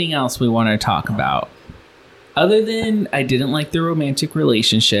say? Anything else we want to talk about? Other than I didn't like the romantic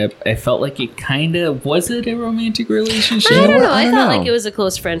relationship. I felt like it kind of... Was it a romantic relationship? I don't know. I felt like it was a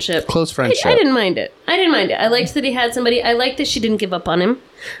close friendship. Close friendship. I didn't mind it. I liked that he had somebody. I liked that she didn't give up on him.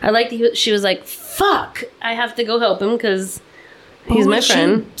 I liked that she was like, fuck, I have to go help him because he's my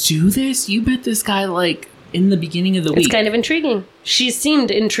friend. Do this? You met this guy like in the beginning of the week. It's kind of intriguing. She seemed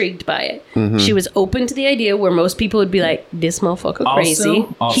intrigued by it. She was open to the idea where most people would be like, this motherfucker crazy.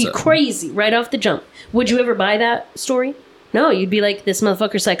 He crazy right off the jump. Would you ever buy that story? No, you'd be like, this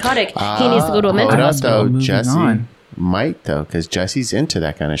motherfucker psychotic. He needs to go to a mental hospital. Jesse might, though, because Jesse's into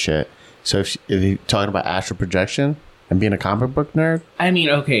that kind of shit. So if you're talking about astral projection and being a comic book nerd. I mean,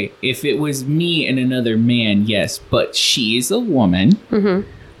 okay, if it was me and another man, yes, but she's a woman.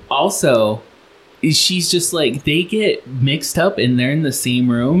 Also, she's just like, they get mixed up and they're in the same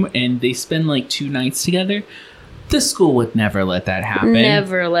room and they spend like 2 nights together. The school would never let that happen.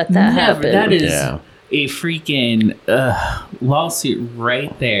 Never let that happen. That is a freaking lawsuit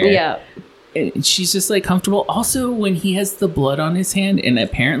right there. Yeah. And she's just like comfortable. Also, when he has the blood on his hand and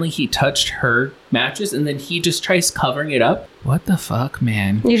apparently he touched her mattress and then he just tries covering it up. What the fuck,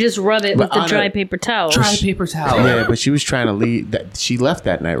 man? You just rub it with the dry paper towel. Dry paper towel. Yeah, but she was trying to leave. She left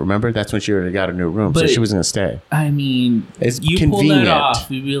that night, remember? That's when she already got a new room, so she wasn't going to stay. I mean, it's you convenient. pull that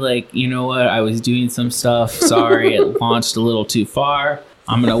off. You'd be like, you know what? I was doing some stuff. Sorry, it launched a little too far.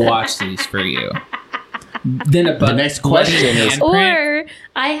 I'm going to watch these for you. Then the next question is... Or,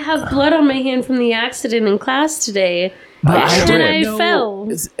 I have blood on my hand from the accident in class today. But I fell.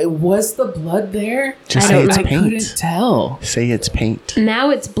 Was the blood there? Just say it's paint. I couldn't tell. Say it's paint.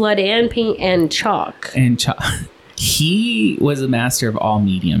 Now it's blood and paint and chalk. He was a master of all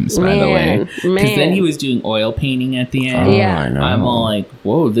mediums, by the way. Because then he was doing oil painting at the end. Yeah. I know. I'm all like,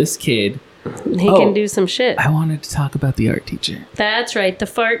 whoa, this kid... He can do some shit. I wanted to talk about the art teacher. That's right, the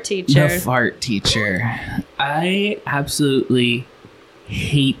fart teacher. The fart teacher. I absolutely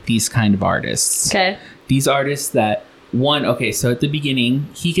hate these kind of artists. Okay. These artists that, so at the beginning,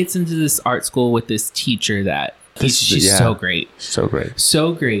 he gets into this art school with this teacher that she's so great. So great.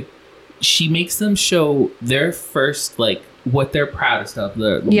 So great. She makes them show their first, like, what they're proudest of,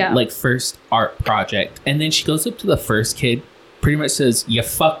 first art project. And then she goes up to the first kid, pretty much says, you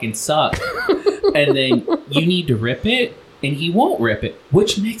fucking suck. And then you need to rip it, and he won't rip it,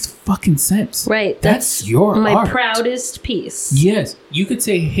 which makes fucking sense. Right. That's your my art. Proudest piece. Yes. You could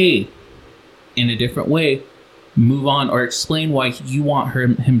say, hey, in a different way, move on, or explain why you want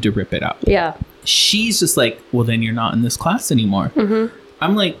him to rip it up. Yeah. She's just like, well, then you're not in this class anymore.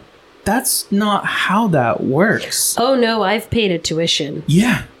 I'm like, that's not how that works. Oh, no, I've paid a tuition.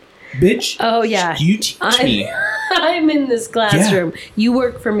 Yeah. Bitch. Oh, yeah. You teach me. I'm in this classroom. Yeah. You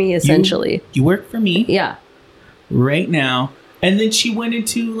work for me, essentially. You work for me. Yeah. Right now. And then she went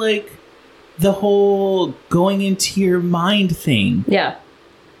into, like, the whole going into your mind thing. Yeah.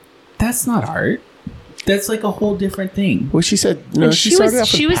 That's not art. That's, like, a whole different thing. Well, she said, no, she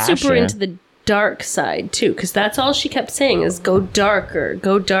was super into the dark side, too, because that's all she kept saying is go darker,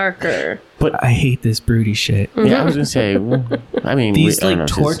 go darker. But I hate this broody shit. Yeah, I was going to say, I mean... These,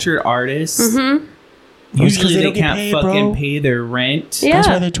 tortured artists... Usually they can't fucking pay their rent. Yeah. That's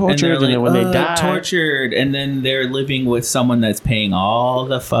why they're tortured. And then when they die... tortured. And then they're living with someone that's paying all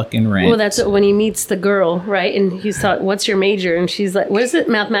the fucking rent. Well, that's when he meets the girl, right? And he's thought, what's your major? And she's like, what is it?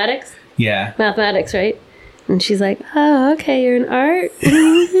 Mathematics? Yeah. Mathematics, right? And she's like, oh, okay, you're in art.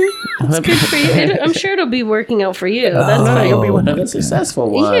 That's good for you. I'm sure it'll be working out for you. That's fine. You'll be one of the successful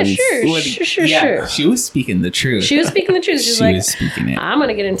ones. Yeah, sure. She was speaking the truth. She was speaking the truth. She's like, I'm going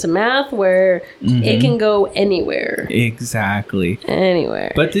to get into math where it can go anywhere. Exactly.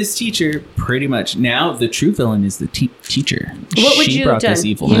 Anywhere. But this teacher, pretty much, now the true villain is the teacher. What would you have done?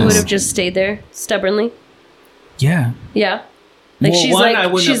 You would have just stayed there stubbornly? Yeah. Yeah. Like,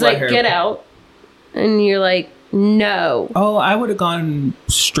 she's like, get out. And you're like, No. Oh, I would have gone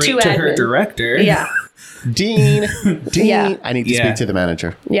straight to her director. Yeah. Dean. Yeah. I need to speak to the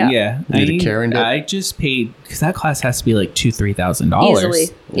manager. Yeah. I just paid, because that class has to be like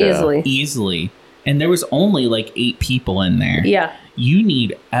 $2,000-$3,000 Easily. And there was only like 8 people in there. Yeah. You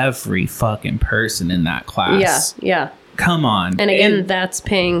need every fucking person in that class. Yeah. Come on. And again, that's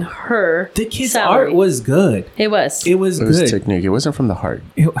paying her. The kid's salary. art was good. It was good. It was technique. It wasn't from the heart.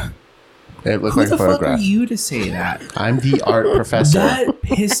 It looked like a photograph. Who the fuck are you to say that? I'm the art professor. That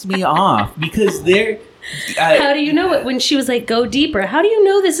pissed me off because how do you know it when she was like, go deeper? How do you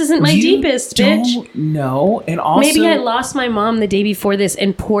know this isn't my deepest, bitch? Don't know. And also, maybe I lost my mom the day before this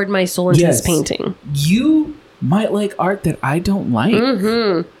and poured my soul into this painting. You might like art that I don't like.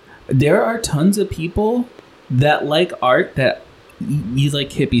 Mm-hmm. There are tons of people that like art that you like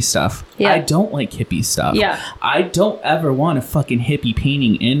hippie stuff. Yeah. I don't like hippie stuff. Yeah. I don't ever want a fucking hippie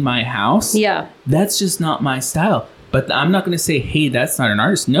painting in my house. Yeah. That's just not my style. But I'm not going to say, hey, that's not an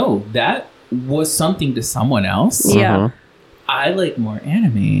artist. No, that was something to someone else. Yeah. I like more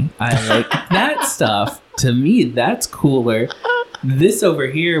anime. I like that stuff. To me, that's cooler. This over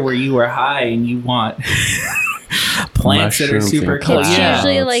here where you are high and you want plants that are super cool. It's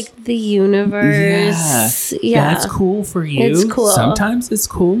usually like the universe. Yeah. That's cool for you. It's cool. Sometimes it's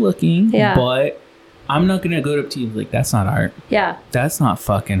cool looking. Yeah. But I'm not going to go up to you like, that's not art. Yeah. That's not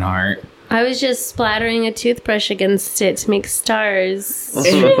fucking art. I was just splattering a toothbrush against it to make stars.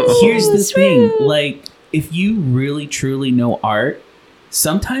 Here's the thing. Like, if you really, truly know art,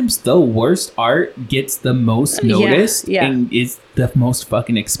 sometimes the worst art gets the most noticed and is the most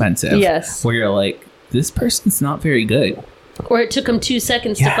fucking expensive. Yes. Where you're like, this person's not very good. Or it took him 2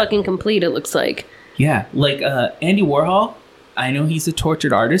 seconds to fucking complete, it looks like. Yeah. Like, Andy Warhol, I know he's a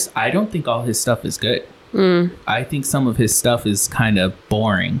tortured artist. I don't think all his stuff is good. I think some of his stuff is kind of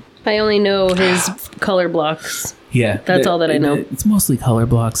boring. I only know his color blocks. Yeah. That's all that I know. It's mostly color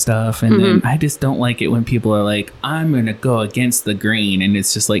block stuff. And then I just don't like it when people are like, I'm going to go against the grain. And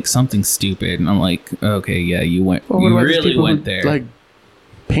it's just like something stupid. And I'm like, okay, yeah, you really went there. Like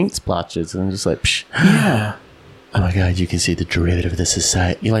paint splotches. And I'm just like, psh. Yeah. Oh my God, you can see the derivative of the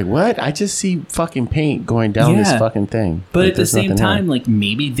society. You're like, what? I just see fucking paint going down this fucking thing. But at the same time, like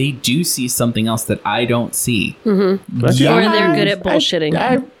maybe they do see something else that I don't see. Mm-hmm. Or they're good at bullshitting.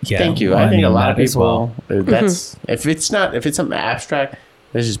 Thank you. I think a lot of people, that's, if it's something abstract,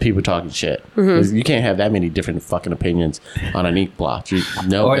 there's just people talking shit. You can't have that many different fucking opinions on an ink blotch.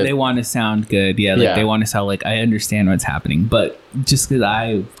 Or they want to sound good. They want to sound like I understand what's happening. But just because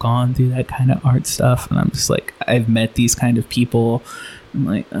I've gone through that kind of art stuff and I'm just like, I've met these kind of people. I'm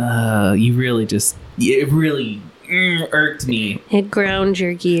like, it really irked me. It ground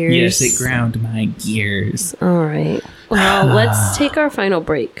your gears. Yes, it ground my gears. All right. Well, let's take our final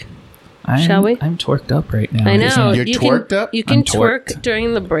break. Shall we? I'm tworked up right now. I know. You're twerked up? You can twerk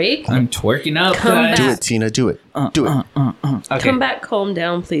during the break. I'm twerking up. Come do it, Tina. Do it. Do it. Okay. Come back, calm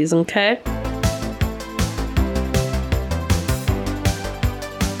down, please, okay?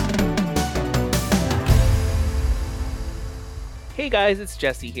 Hey guys, it's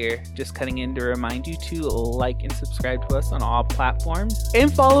Jesse here. Just cutting in to remind you to like and subscribe to us on all platforms.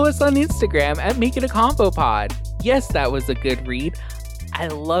 And follow us on Instagram at Make It a Convo Pod. Yes, that was a good read. I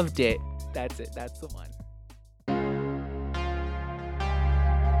loved it. That's it. That's the one.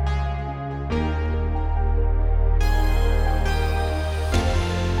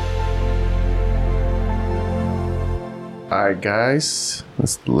 All right, guys.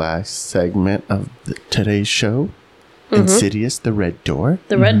 This is the last segment of today's show. Insidious, The Red Door.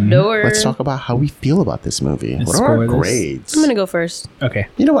 The Red Door. Let's talk about how we feel about this movie. What are our grades? I'm going to go first. Okay.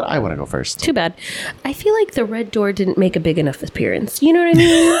 You know what? I want to go first. Too bad. I feel like The Red Door didn't make a big enough appearance. You know what I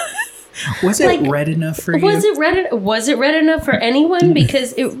mean? Was it red enough for you? Was it red enough for anyone?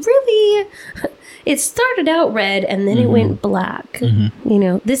 Because it really... It started out red and then it went black. You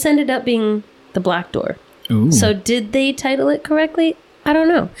know, this ended up being The Black Door. Ooh. So did they title it correctly? I don't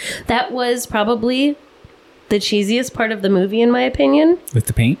know. That was probably the cheesiest part of the movie, in my opinion. With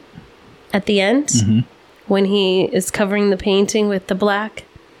the paint? At the end, when he is covering the painting with the black,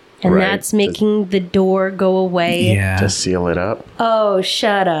 and that's making the door go away. Yeah. To seal it up. Oh,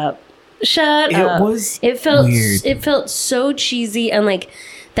 shut up. Shut up. It felt weird. It felt so cheesy, and like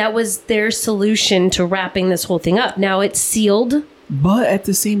that was their solution to wrapping this whole thing up. Now it's sealed. But at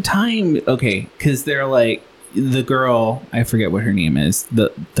the same time, okay, because they're like, the girl, I forget what her name is,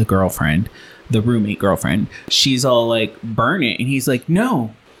 the girlfriend, the roommate girlfriend, she's all like, burn it. And he's like,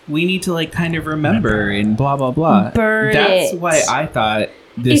 no, we need to like kind of remember and blah, blah, blah. Burn That's it. why I thought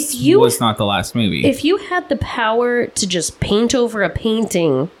this was not the last movie. If you had the power to just paint over a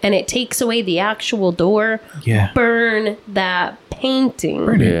painting and it takes away the actual door, burn that painting.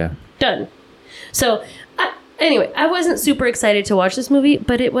 Burn it. Yeah. Done. So, anyway, I wasn't super excited to watch this movie,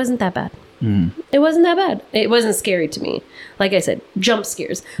 but it wasn't that bad. It wasn't that bad. It wasn't scary to me. Like I said, jump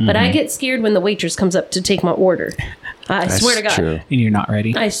scares. But I get scared when the waitress comes up to take my order. I swear to God. True. And you're not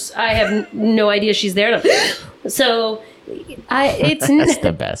ready. I have no idea she's there. So it's That's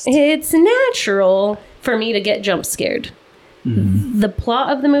the best. It's natural for me to get jump scared. The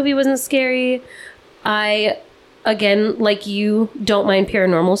plot of the movie wasn't scary. I, again, like you, don't mind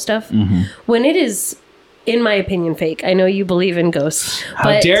paranormal stuff. When it is, in my opinion, fake. I know you believe in ghosts.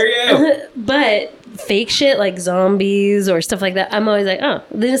 How dare you? But fake shit like zombies or stuff like that, I'm always like, oh,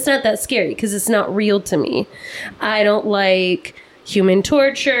 then it's not that scary because it's not real to me. I don't like human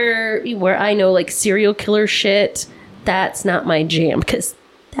torture where I know like serial killer shit. That's not my jam because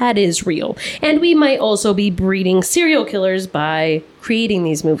that is real. And we might also be breeding serial killers by creating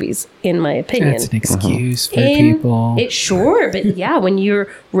these movies, in my opinion. That's an excuse for people. It's sure, but yeah, when you're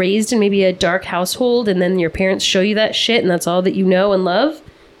raised in maybe a dark household and then your parents show you that shit and that's all that you know and love,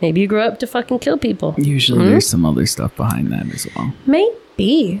 maybe you grow up to fucking kill people. Usually there's some other stuff behind that as well.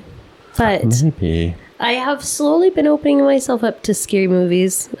 Maybe. But Maybe. I have slowly been opening myself up to scary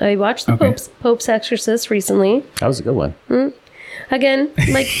movies. I watched the Pope's Exorcist recently. That was a good one. Again,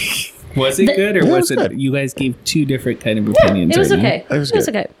 like... Was it good or was it good. You guys gave two different kind of opinions? It was right now? okay. It was good.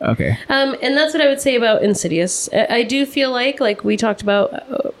 okay. Okay. And that's what I would say about Insidious. I do feel like we talked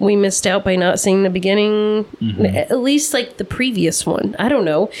about, we missed out by not seeing the beginning, at least like the previous one. I don't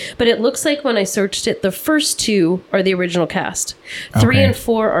know. But it looks like when I searched it, the first two are the original cast. 3 and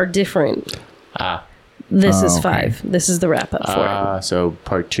 4 are different. This is 5. This is the wrap up for it. So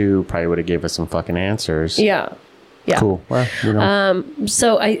part 2 probably would have gave us some fucking answers. Yeah. Cool. Well, you know.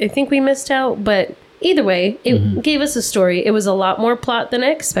 So I think we missed out, but either way, it gave us a story. It was a lot more plot than I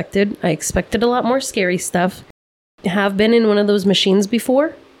expected. I expected a lot more scary stuff. Have been in one of those machines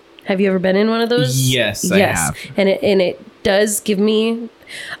before? Have you ever been in one of those? Yes, I have. And it does give me...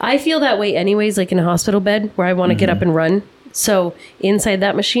 I feel that way anyways, like in a hospital bed where I want to get up and run. So inside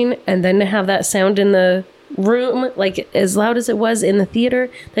that machine, and then to have that sound in the room, like as loud as it was in the theater,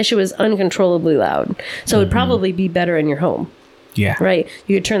 that shit was uncontrollably loud. So it'd probably be better in your home. Yeah. Right?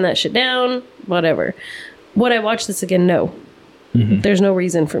 You could turn that shit down, whatever. Would I watch this again? No. There's no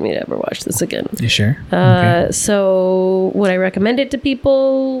reason for me to ever watch this again. You sure? So would I recommend it to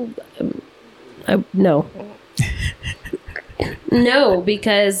people? No. No,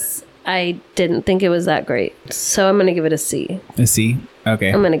 because I didn't think it was that great. So I'm going to give it a C. A C?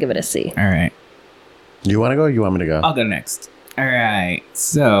 Okay. I'm going to give it a C. All right. You want to go or you want me to go? I'll go next. All right.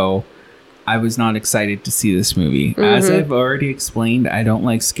 So I was not excited to see this movie. As I've already explained, I don't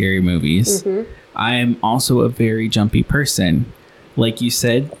like scary movies. I am also a very jumpy person. Like you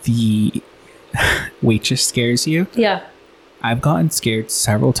said, the waitress scares you. Yeah. I've gotten scared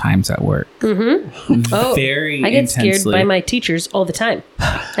several times at work. Oh, very I get intensely. scared by my teachers all the time.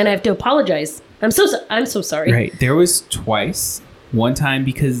 And I have to apologize. I'm so sorry. Right. There was twice. One time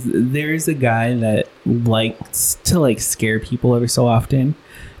because there's a guy that likes to scare people every so often,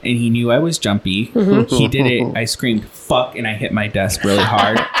 and he knew I was jumpy. He did it. I screamed "fuck" and I hit my desk really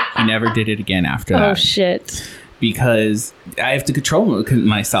hard. He never did it again after that. Oh shit! Because I have to control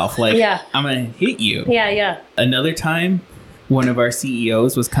myself. I'm gonna hit you. Yeah. Another time, one of our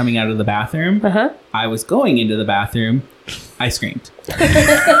CEOs was coming out of the bathroom. I was going into the bathroom. I screamed.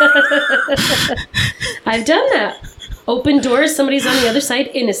 I've done that. Open doors, somebody's on the other side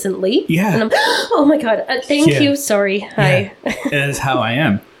innocently. Yeah. And I'm, oh my God. Thank you. Sorry. Hi. That's how I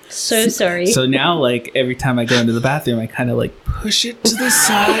am. So sorry. So now, every time I go into the bathroom, I kind of push it to the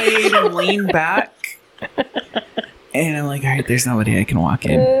side and lean back. And I'm like, all right, there's nobody I can walk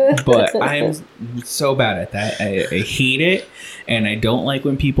in. But I'm so bad at that. I hate it. And I don't like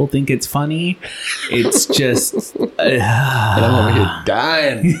when people think it's funny. It's just... I'm over here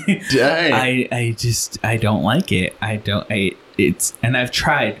dying. I don't like it. And I've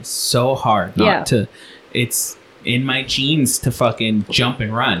tried so hard not to... It's in my genes to fucking jump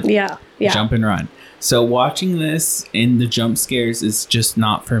and run. Yeah. Jump and run. So watching this in the jump scares is just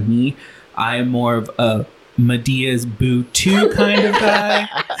not for me. I'm more of a Medea's Boo 2 kind of guy.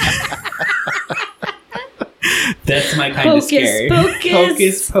 That's my kind of scary.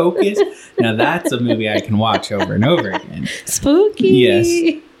 Hocus Pocus. Now that's a movie I can watch over and over again. Spooky.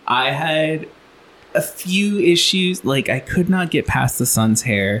 Yes. I had a few issues. I could not get past the son's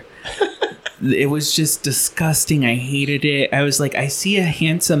hair. It was just disgusting. I hated it. I was like, I see a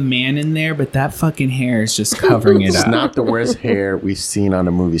handsome man in there, but that fucking hair is just covering it It's up. not the worst hair we've seen on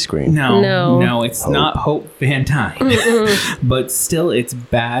a movie screen. No, it's not Hope Van Dyne. But still, it's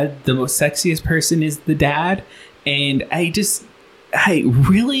bad. The most sexiest person is the dad. And I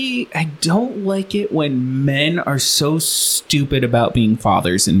don't like it when men are so stupid about being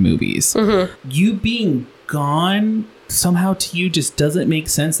fathers in movies. You being gone somehow to you just doesn't make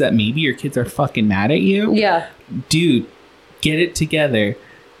sense that maybe your kids are fucking mad at you. Yeah. Dude, get it together.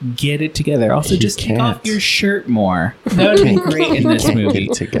 Also, just take off your shirt more. That would be great in this movie.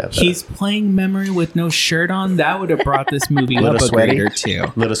 He's playing Memory with no shirt on. That would have brought this movie up a grade or two.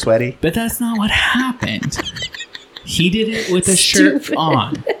 Little sweaty. But that's not what happened. He did it with a shirt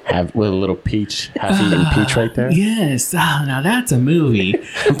on. With a little peach, half-eaten peach right there. Yes. Oh, now that's a movie.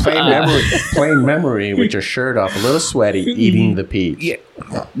 Plain memory with your shirt off, a little sweaty, eating the peach. Yeah.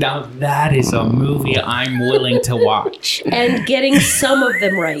 Now that is a movie I'm willing to watch. And getting some of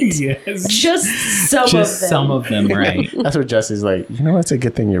them right. Yes. Just some of them right. That's what Jesse's like, you know, it's a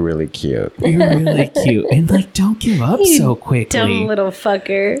good thing you're really cute. You're really cute. And like, don't give up so quickly. Dumb little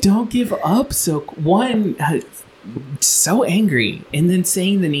fucker. Don't give up so... so angry, and then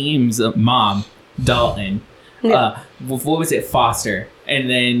saying the names of Mom, Dalton, what was it, Foster, and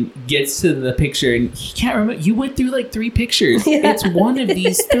then gets to the picture and he can't remember. You went through like 3 pictures. It's one of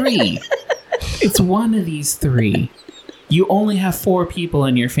these 3. It's one of these 3. You only have 4 people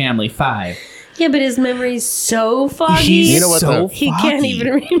in your family. 5. Yeah, but his memory's so foggy. You know what, he can't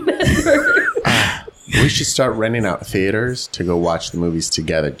even remember. We should start renting out theaters to go watch the movies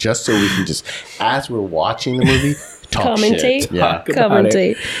together, just so we can just, as we're watching the movie, talk commentate. Shit. Yeah,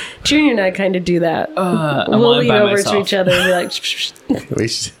 commentate. Junior and I kind of do that. We'll lean over to each other and be like, shh. We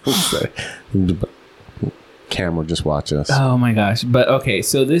should. Cam will just watch us. Oh my gosh! But okay,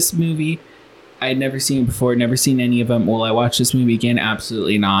 so this movie, I'd never seen it before. Never seen any of them. Will I watch this movie again?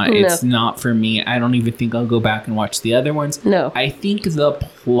 Absolutely not. No. It's not for me. I don't even think I'll go back and watch the other ones. No. I think the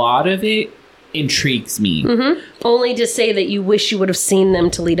plot of it intrigues me. Only to say that you wish you would have seen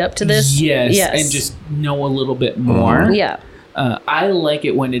them to lead up to this. Yes. And just know a little bit more. Yeah. I like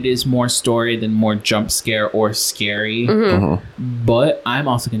it when it is more story than more jump scare or scary. But I'm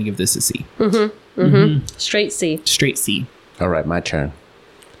also going to give this a C. Straight C. Straight C. All right, my turn.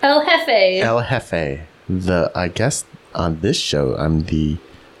 El Jefe. El Jefe. I guess on this show, I'm the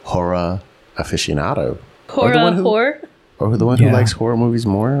horror aficionado. Horror? Or the one who likes horror movies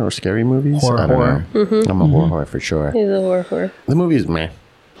more, or scary movies. Horror. I'm a horror for sure. He's a horror. The movies, man.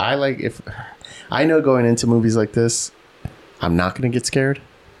 I know going into movies like this, I'm not going to get scared.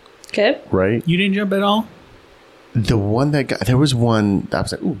 Okay. Right? You didn't jump at all? The one there was one that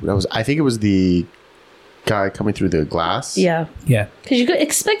was like, ooh, I think it was the guy coming through the glass. Yeah. Yeah. Because you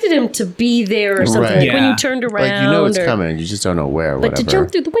expected him to be there or something. Right. Like when you turned around. Like, you know it's coming. You just don't know where or but whatever. to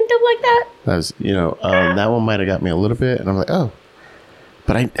jump through the window like that? That was, that one might have got me a little bit. And I'm like, oh.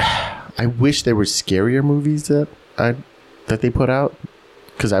 But I wish there were scarier movies that they put out.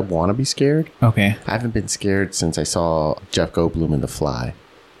 Because I want to be scared. Okay. I haven't been scared since I saw Jeff Goldblum in The Fly.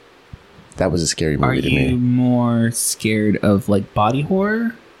 That was a scary movie to me. Are you more scared of like body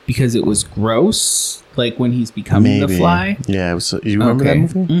horror? Because it was gross, like when he's becoming the Fly. Yeah, it was. You remember that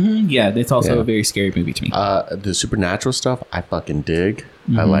movie? Yeah, it's also a very scary movie to me. The supernatural stuff, I fucking dig.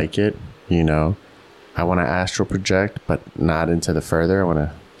 I like it. I want to astral project, but not into the further. I want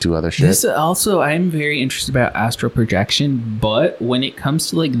to do other shit. This also, I'm very interested about astral projection, but when it comes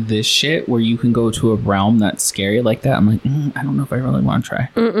to like this shit where you can go to a realm that's scary like that, I'm like, I don't know if I really want to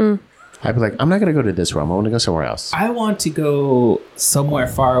try. I'd be like, I'm not going to go to this realm. I want to go somewhere else. I want to go somewhere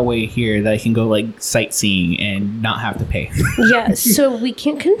far away here that I can go like sightseeing and not have to pay. Yeah, so we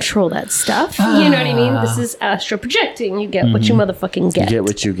can't control that stuff. You know what I mean? This is astral projecting. You get what you motherfucking get. You get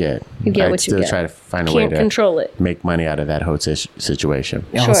what you get. You get what you get. I'd still try to find a way to control it. Make money out of that whole situation.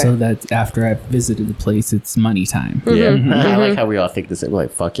 Sure. Also, that after I've visited the place, it's money time. Yeah. I like how we all think this. We're like,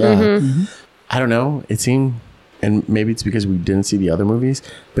 fuck yeah. I don't know. It seemed... And maybe it's because we didn't see the other movies,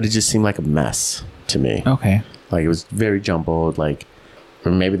 but it just seemed like a mess to me. Okay. Like, it was very jumbled. Like,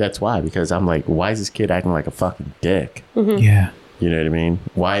 or maybe that's why. Because I'm like, why is this kid acting like a fucking dick? Yeah. You know what I mean?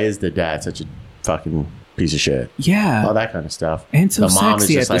 Why is the dad such a fucking piece of shit? Yeah. All that kind of stuff. And so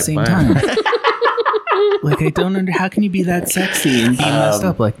sexy at the same time. Like, I don't understand. How can you be that sexy and be messed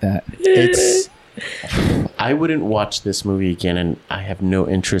up like that? I wouldn't watch this movie again, and I have no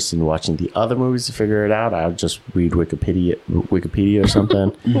interest in watching the other movies to figure it out. I'll just read Wikipedia or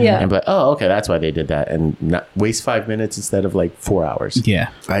something. And be like, oh, okay, that's why they did that, and not waste 5 minutes instead of like 4 hours. Yeah.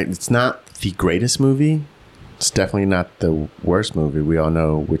 It's not the greatest movie, It's definitely not the worst movie. We all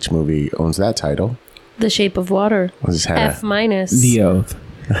know which movie owns that title. The Shape of Water. F minus. The Oath.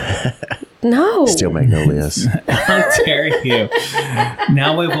 No. Steel Magnolias. How dare you?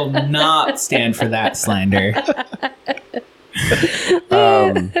 Now I will not stand for that slander.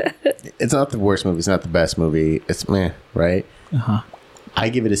 It's not the worst movie. It's not the best movie. It's meh, right? Uh-huh. I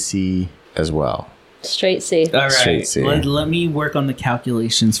give it a C as well. Straight C. All right. Straight C. Let me work on the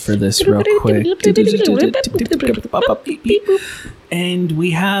calculations for this real quick. And we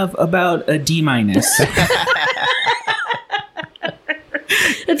have about a D minus.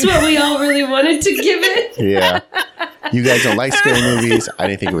 That's what we all really wanted to give it. Yeah. You guys don't like scary movies. I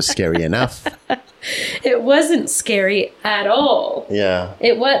didn't think it was scary enough. It wasn't scary at all. Yeah.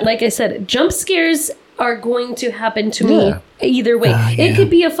 It was, like I said, jump scares are going to happen to me either way. Yeah. It could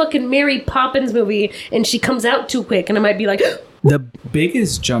be a fucking Mary Poppins movie and she comes out too quick and I might be like... The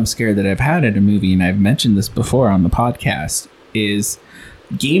biggest jump scare that I've had at a movie, and I've mentioned this before on the podcast, is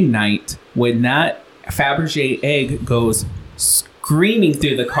game night when that Fabergé egg goes screaming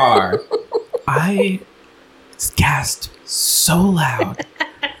through the car. I gasped so loud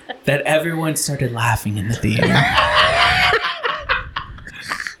that everyone started laughing in the theater.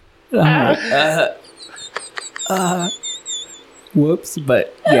 Whoops,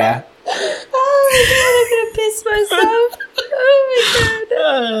 but yeah. Oh my god, I'm gonna piss myself. Oh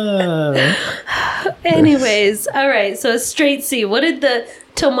my god. Anyways, all right, so a straight C. What did the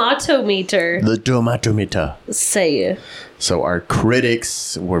tomato meter The tomato meter. say? So our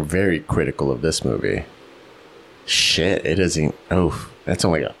critics were very critical of this movie. Shit, it isn't. Oh, that's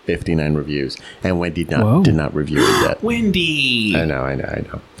only got 59 reviews, and Wendy did not review it yet. Wendy. I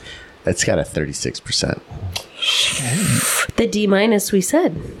know. It's got a 36%. The D minus we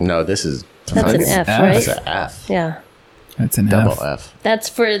said. No, this is. That's an F, right? That's an F. Yeah. That's an Double F. F. That's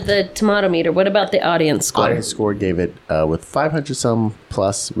for the tomato meter. What about the audience score? Audience score gave it, with 500 some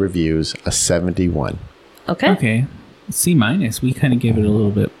plus reviews, a 71. Okay. C minus. We kind of gave it a little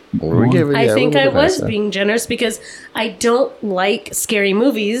bit more. We gave it, I think I was being. being generous because I don't like scary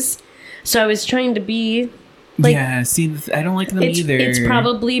movies. So I was trying to be like... Yeah, see, I don't like them either. It's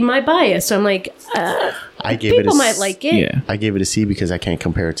probably my bias. So I'm like, I gave people it a, might like it. Yeah. I gave it a C because I can't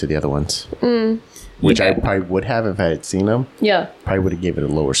compare it to the other ones. Which I probably would have if I had seen them. Yeah. Probably would have gave it a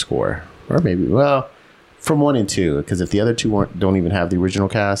lower score. Or maybe, well, from 1 and 2. Because if the other two don't even have the original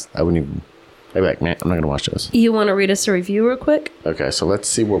cast, I wouldn't even... I'd be like, man, I'm not going to watch those. You want to read us a review real quick? Okay, so let's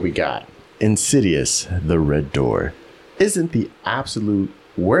see what we got. Insidious, The Red Door. Isn't the absolute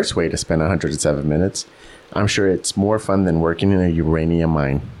worst way to spend 107 minutes. I'm sure it's more fun than working in a uranium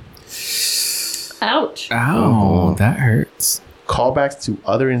mine. Ouch. Ow, that hurts. Callbacks to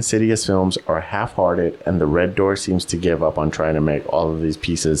other Insidious films are half-hearted, and The Red Door seems to give up on trying to make all of these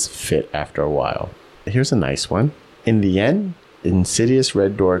pieces fit after a while. Here's a nice one. In the end, Insidious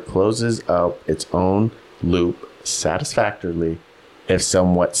Red Door closes up its own loop satisfactorily, if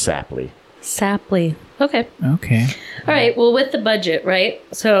somewhat saply. Saply. Okay. Okay. All right. Well, with the budget, right?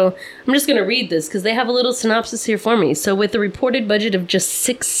 So I'm just going to read this because they have a little synopsis here for me. So with a reported budget of just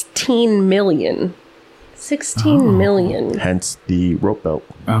 16 million. 16 million. Hence the rope belt.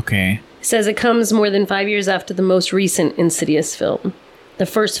 Okay. It says it comes more than 5 years after the most recent Insidious film. The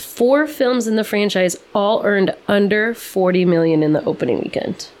first 4 films in the franchise all earned under 40 million in the opening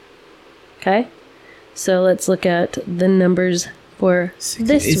weekend. Okay? So let's look at the numbers for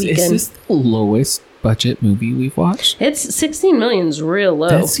this weekend. Is this the lowest budget movie we've watched? It's 16 million's real low.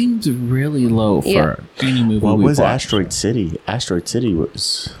 That seems really low for any movie What we've was watched. Asteroid City? Asteroid City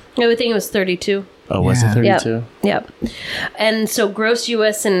was... I would think it was 32. Oh, was it Yeah. 32? Yep. And so gross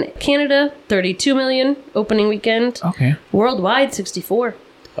US and Canada, 32 million opening weekend. Okay. Worldwide, 64.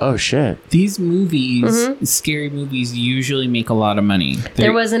 Oh, shit. These movies, scary movies, usually make a lot of money.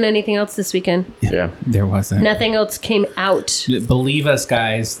 There wasn't anything else this weekend. Yeah. There wasn't. Nothing else came out. Believe us,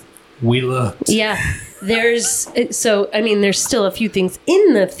 guys. We looked. Yeah. There's still a few things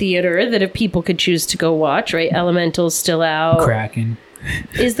in the theater that if people could choose to go watch, right? Elemental's still out. Kraken.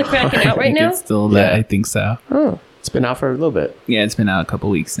 Is the Kraken out right I think now? it's still that. I think so. Oh. It's been out for a little bit. Yeah, it's been out a couple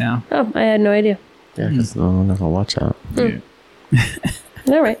weeks now. Oh, I had no idea. Yeah, because I'm not going to watch that. Yeah.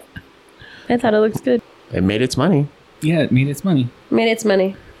 All right. I thought it looked good. It made its money. Yeah, it made its money. Made its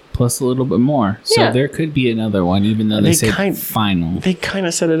money. Plus a little bit more. So Yeah. there could be another one, even though they say final. They kind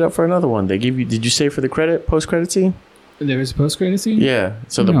of set it up for another one. They give you... Did you say for the post-credit scene? There was a post-credit scene? Yeah.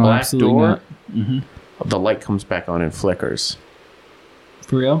 So the No, black absolutely door, not. Mm-hmm. the light comes back on and flickers.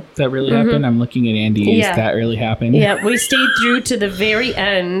 For real? That really happened? I'm looking at Andy. Yeah. Is that really happened? Yeah, we stayed through to the very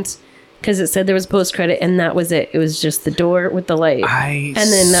end, because it said there was post credit, and that was it. It was just the door with the light, and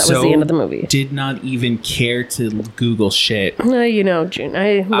then that was the end of the movie. Did not even care to Google shit. No, you know, June.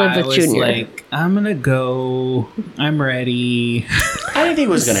 I live with Junior. Like, I'm gonna go. I'm ready. I didn't think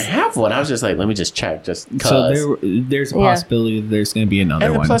it was gonna have one. I was just like, let me just check, just cause. So there's a possibility that there's gonna be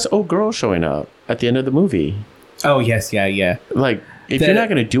another one. Plus, old girl showing up at the end of the movie. Oh yes, yeah. Like, if you're not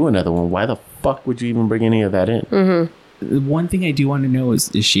gonna do another one, why the fuck would you even bring any of that in? Mm-hmm. One thing I do want to know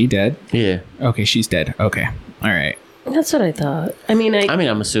is she dead? Yeah. Okay, she's dead. Okay. All right. That's what I thought. I mean,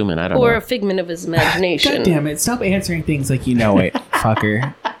 I'm assuming. I don't know. Or a figment of his imagination. God damn it. Stop answering things like you know it,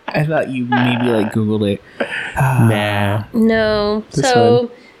 fucker. I thought you maybe like Googled it. Nah. No. So,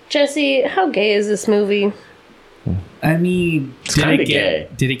 Jesse, how gay is this movie? I mean, did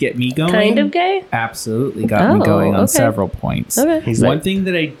it get me going? Kind of gay? Absolutely got me going on several points. Okay. One thing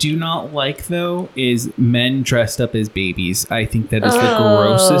that I do not like, though, is men dressed up as babies. I think that is the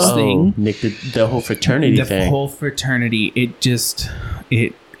grossest thing. Nick, the whole fraternity thing. The whole fraternity, it doesn't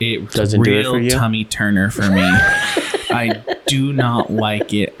do it for you? Tummy turner for me. I do not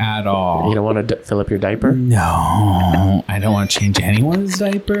like it at all. You don't want to fill up your diaper? No, I don't want to change anyone's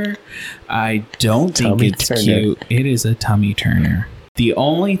diaper. I don't think it's cute. It is a tummy turner. The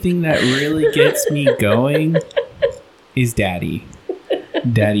only thing that really gets me going is Daddy.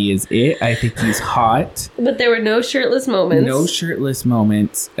 Daddy is it. I think he's hot. But there were no shirtless moments. No shirtless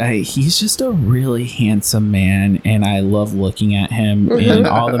moments. He's just a really handsome man, and I love looking at him in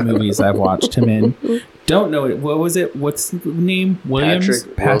all the movies I've watched him in. Don't know it. What was it? What's the name? Williams?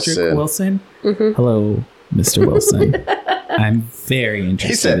 Patrick Wilson. Mm-hmm. Hello, Mr. Wilson. I'm very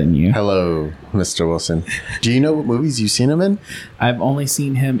interested in you. Hello, Mr. Wilson. Do you know what movies you've seen him in? I've only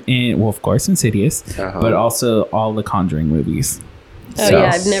seen him in, well, of course, Insidious, but also all the Conjuring movies. Oh, so,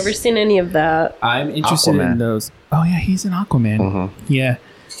 yeah, I've never seen any of that. I'm interested in those. Oh, yeah, he's in Aquaman. Mm-hmm. Yeah.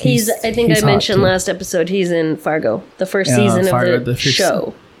 I think I mentioned last episode, he's in Fargo, the first season of the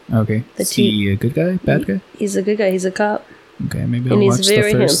show. Okay. Is he a good guy? Bad guy? He's a good guy. He's a cop. Okay, maybe I'll watch the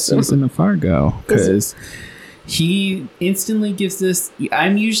first season of Fargo. Because he instantly gives this...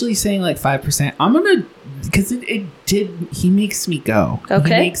 I'm usually saying like 5%. I'm going to... Because he makes me go. Okay.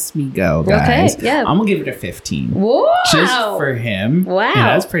 He makes me go, guys. Okay, yeah. I'm going to give it a 15. Whoa. Just for him. Wow. Yeah,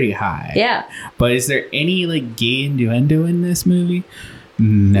 that's pretty high. Yeah. But is there any like gay innuendo in this movie?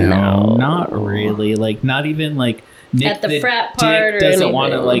 No, not really. Like, not even like... Nick, at the frat part, or doesn't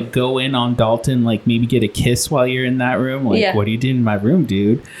want to like go in on Dalton, like maybe get a kiss while you're in that room. Like, what are you doing in my room,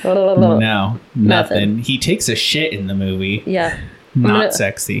 dude? No, nothing. He takes a shit in the movie. Yeah, not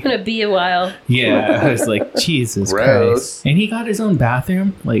sexy. I'm gonna be a while. Yeah, I was like, Jesus Christ. And he got his own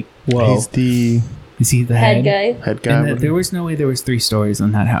bathroom. Like, whoa. Is he the head guy? Head guy. And there was no way there was 3 stories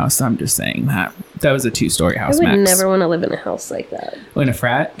in that house. I'm just saying that was a 2-story house. I would never want to live in a house like that. In a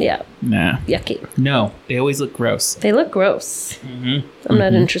frat? Yeah. Nah. Yucky. No, they always look gross. They look gross. Mm-hmm. I'm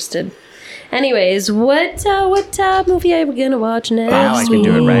not interested. Anyways, what movie are we gonna watch next? Now I can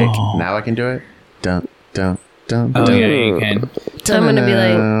do it right. Now I can do it. Dun dun. Dun, oh dun. yeah, you can. So I'm gonna be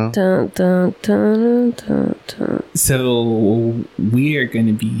like dun, dun, dun, dun, dun. So we are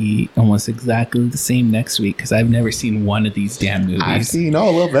gonna be almost exactly the same next week because I've never seen one of these damn movies. I've seen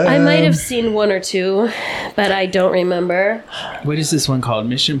all of them. I might have seen 1 or 2, but I don't remember. What is this one called?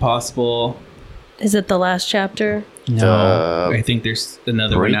 Mission Impossible. Is it the last chapter? No, I think there's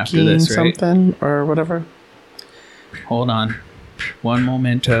another one after this, right? Something or whatever. Hold on, one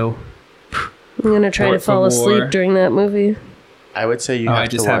momento. I'm going to try to fall asleep during that movie. I would say you have to watch...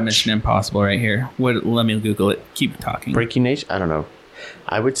 I just have Mission Impossible right here. Let me Google it. Keep talking. Breaking Nation? I don't know.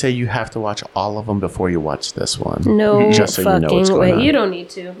 I would say you have to watch all of them before you watch this one. No just so fucking you know what's going on. You don't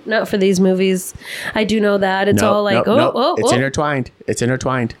need to. Not for these movies. I do know that. It's all like, It's intertwined. It's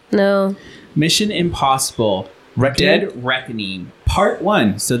intertwined. No. Mission Impossible. Dead Reckoning. Part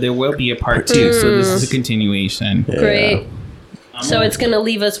 1. So there will be a part 2. So this is a continuation. Yeah. Great. So it's going to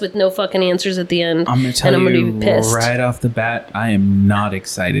leave us with no fucking answers at the end. I'm going to tell you right off the bat, I am not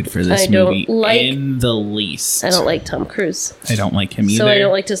excited for this movie in the least. I don't like Tom Cruise. I don't like him either. So I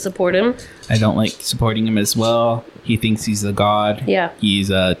don't like to support him. I don't like supporting him as well. He thinks he's a god. Yeah.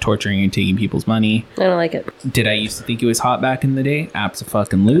 He's torturing and taking people's money. I don't like it. Did I used to think he was hot back in the day?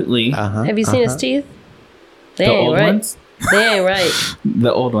 Abso-fucking-lutely. Have you seen his teeth? The old ones? They ain't right.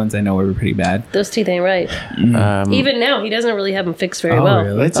 The old ones I know were pretty bad. Those teeth ain't right. Even now, he doesn't really have them fixed very well.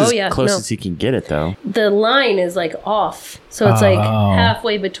 Really? It's as close as he can get it, though. The line is like off. So it's like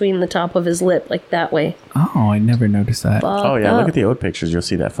halfway between the top of his lip, like that way. Oh, I never noticed that. Look at the old pictures. You'll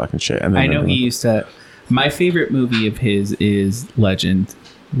see that fucking shit. And then I know he used to... My favorite movie of his is Legend,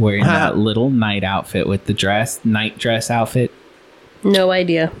 wearing that little night outfit with the night dress outfit. No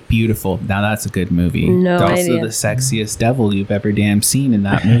idea. Beautiful. Now that's a good movie. No also idea. The sexiest devil you've ever damn seen in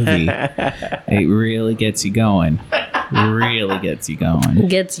that movie. It really gets you going. Really gets you going.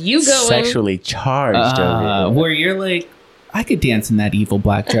 Gets you going. Sexually charged over Where you're like, I could dance in that evil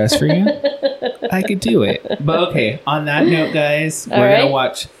black dress for you. I could do it. But okay, on that note, guys, we're going to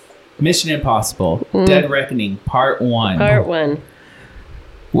watch Mission Impossible, Dead Reckoning, Part 1. Part 1.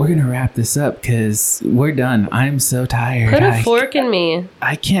 We're going to wrap this up because we're done. I'm so tired. Put a fork in me.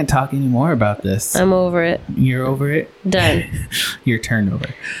 I can't talk anymore about this. I'm over it. You're over it? Done. Your turnover.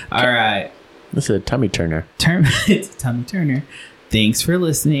 All right. This is a tummy turner. It's a tummy turner. Thanks for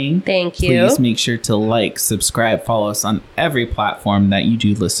listening. Thank you. Please make sure to like, subscribe, follow us on every platform that you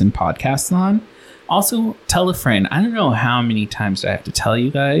do listen podcasts on. Also, tell a friend. I don't know how many times I have to tell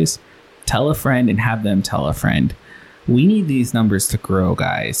you guys. Tell a friend and have them tell a friend. We need these numbers to grow,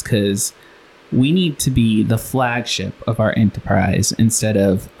 guys, because we need to be the flagship of our enterprise instead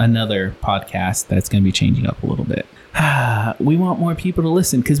of another podcast that's going to be changing up a little bit. We want more people to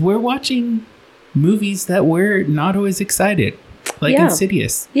listen because we're watching movies that we're not always excited, like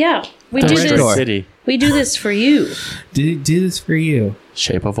Insidious. Yeah, we do this. City. We do this for you. Do this for you.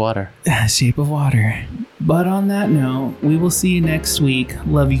 Shape of Water. Shape of Water. But on that note, we will see you next week.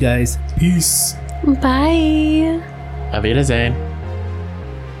 Love you guys. Peace. Bye. Auf Wiedersehen.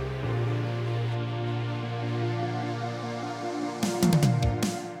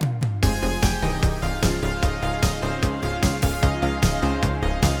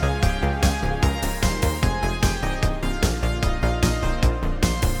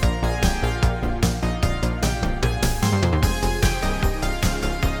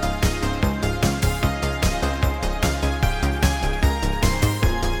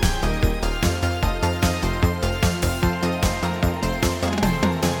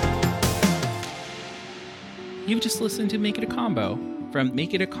 You've just listened to Make It a Combo from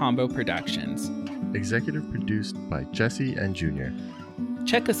Make It a Combo Productions. Executive produced by Jesse and Junior.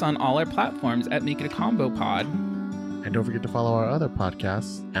 Check us on all our platforms at Make It a Combo Pod. And don't forget to follow our other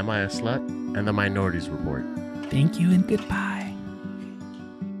podcasts, Am I a Slut and The Minorities Report. Thank you and goodbye.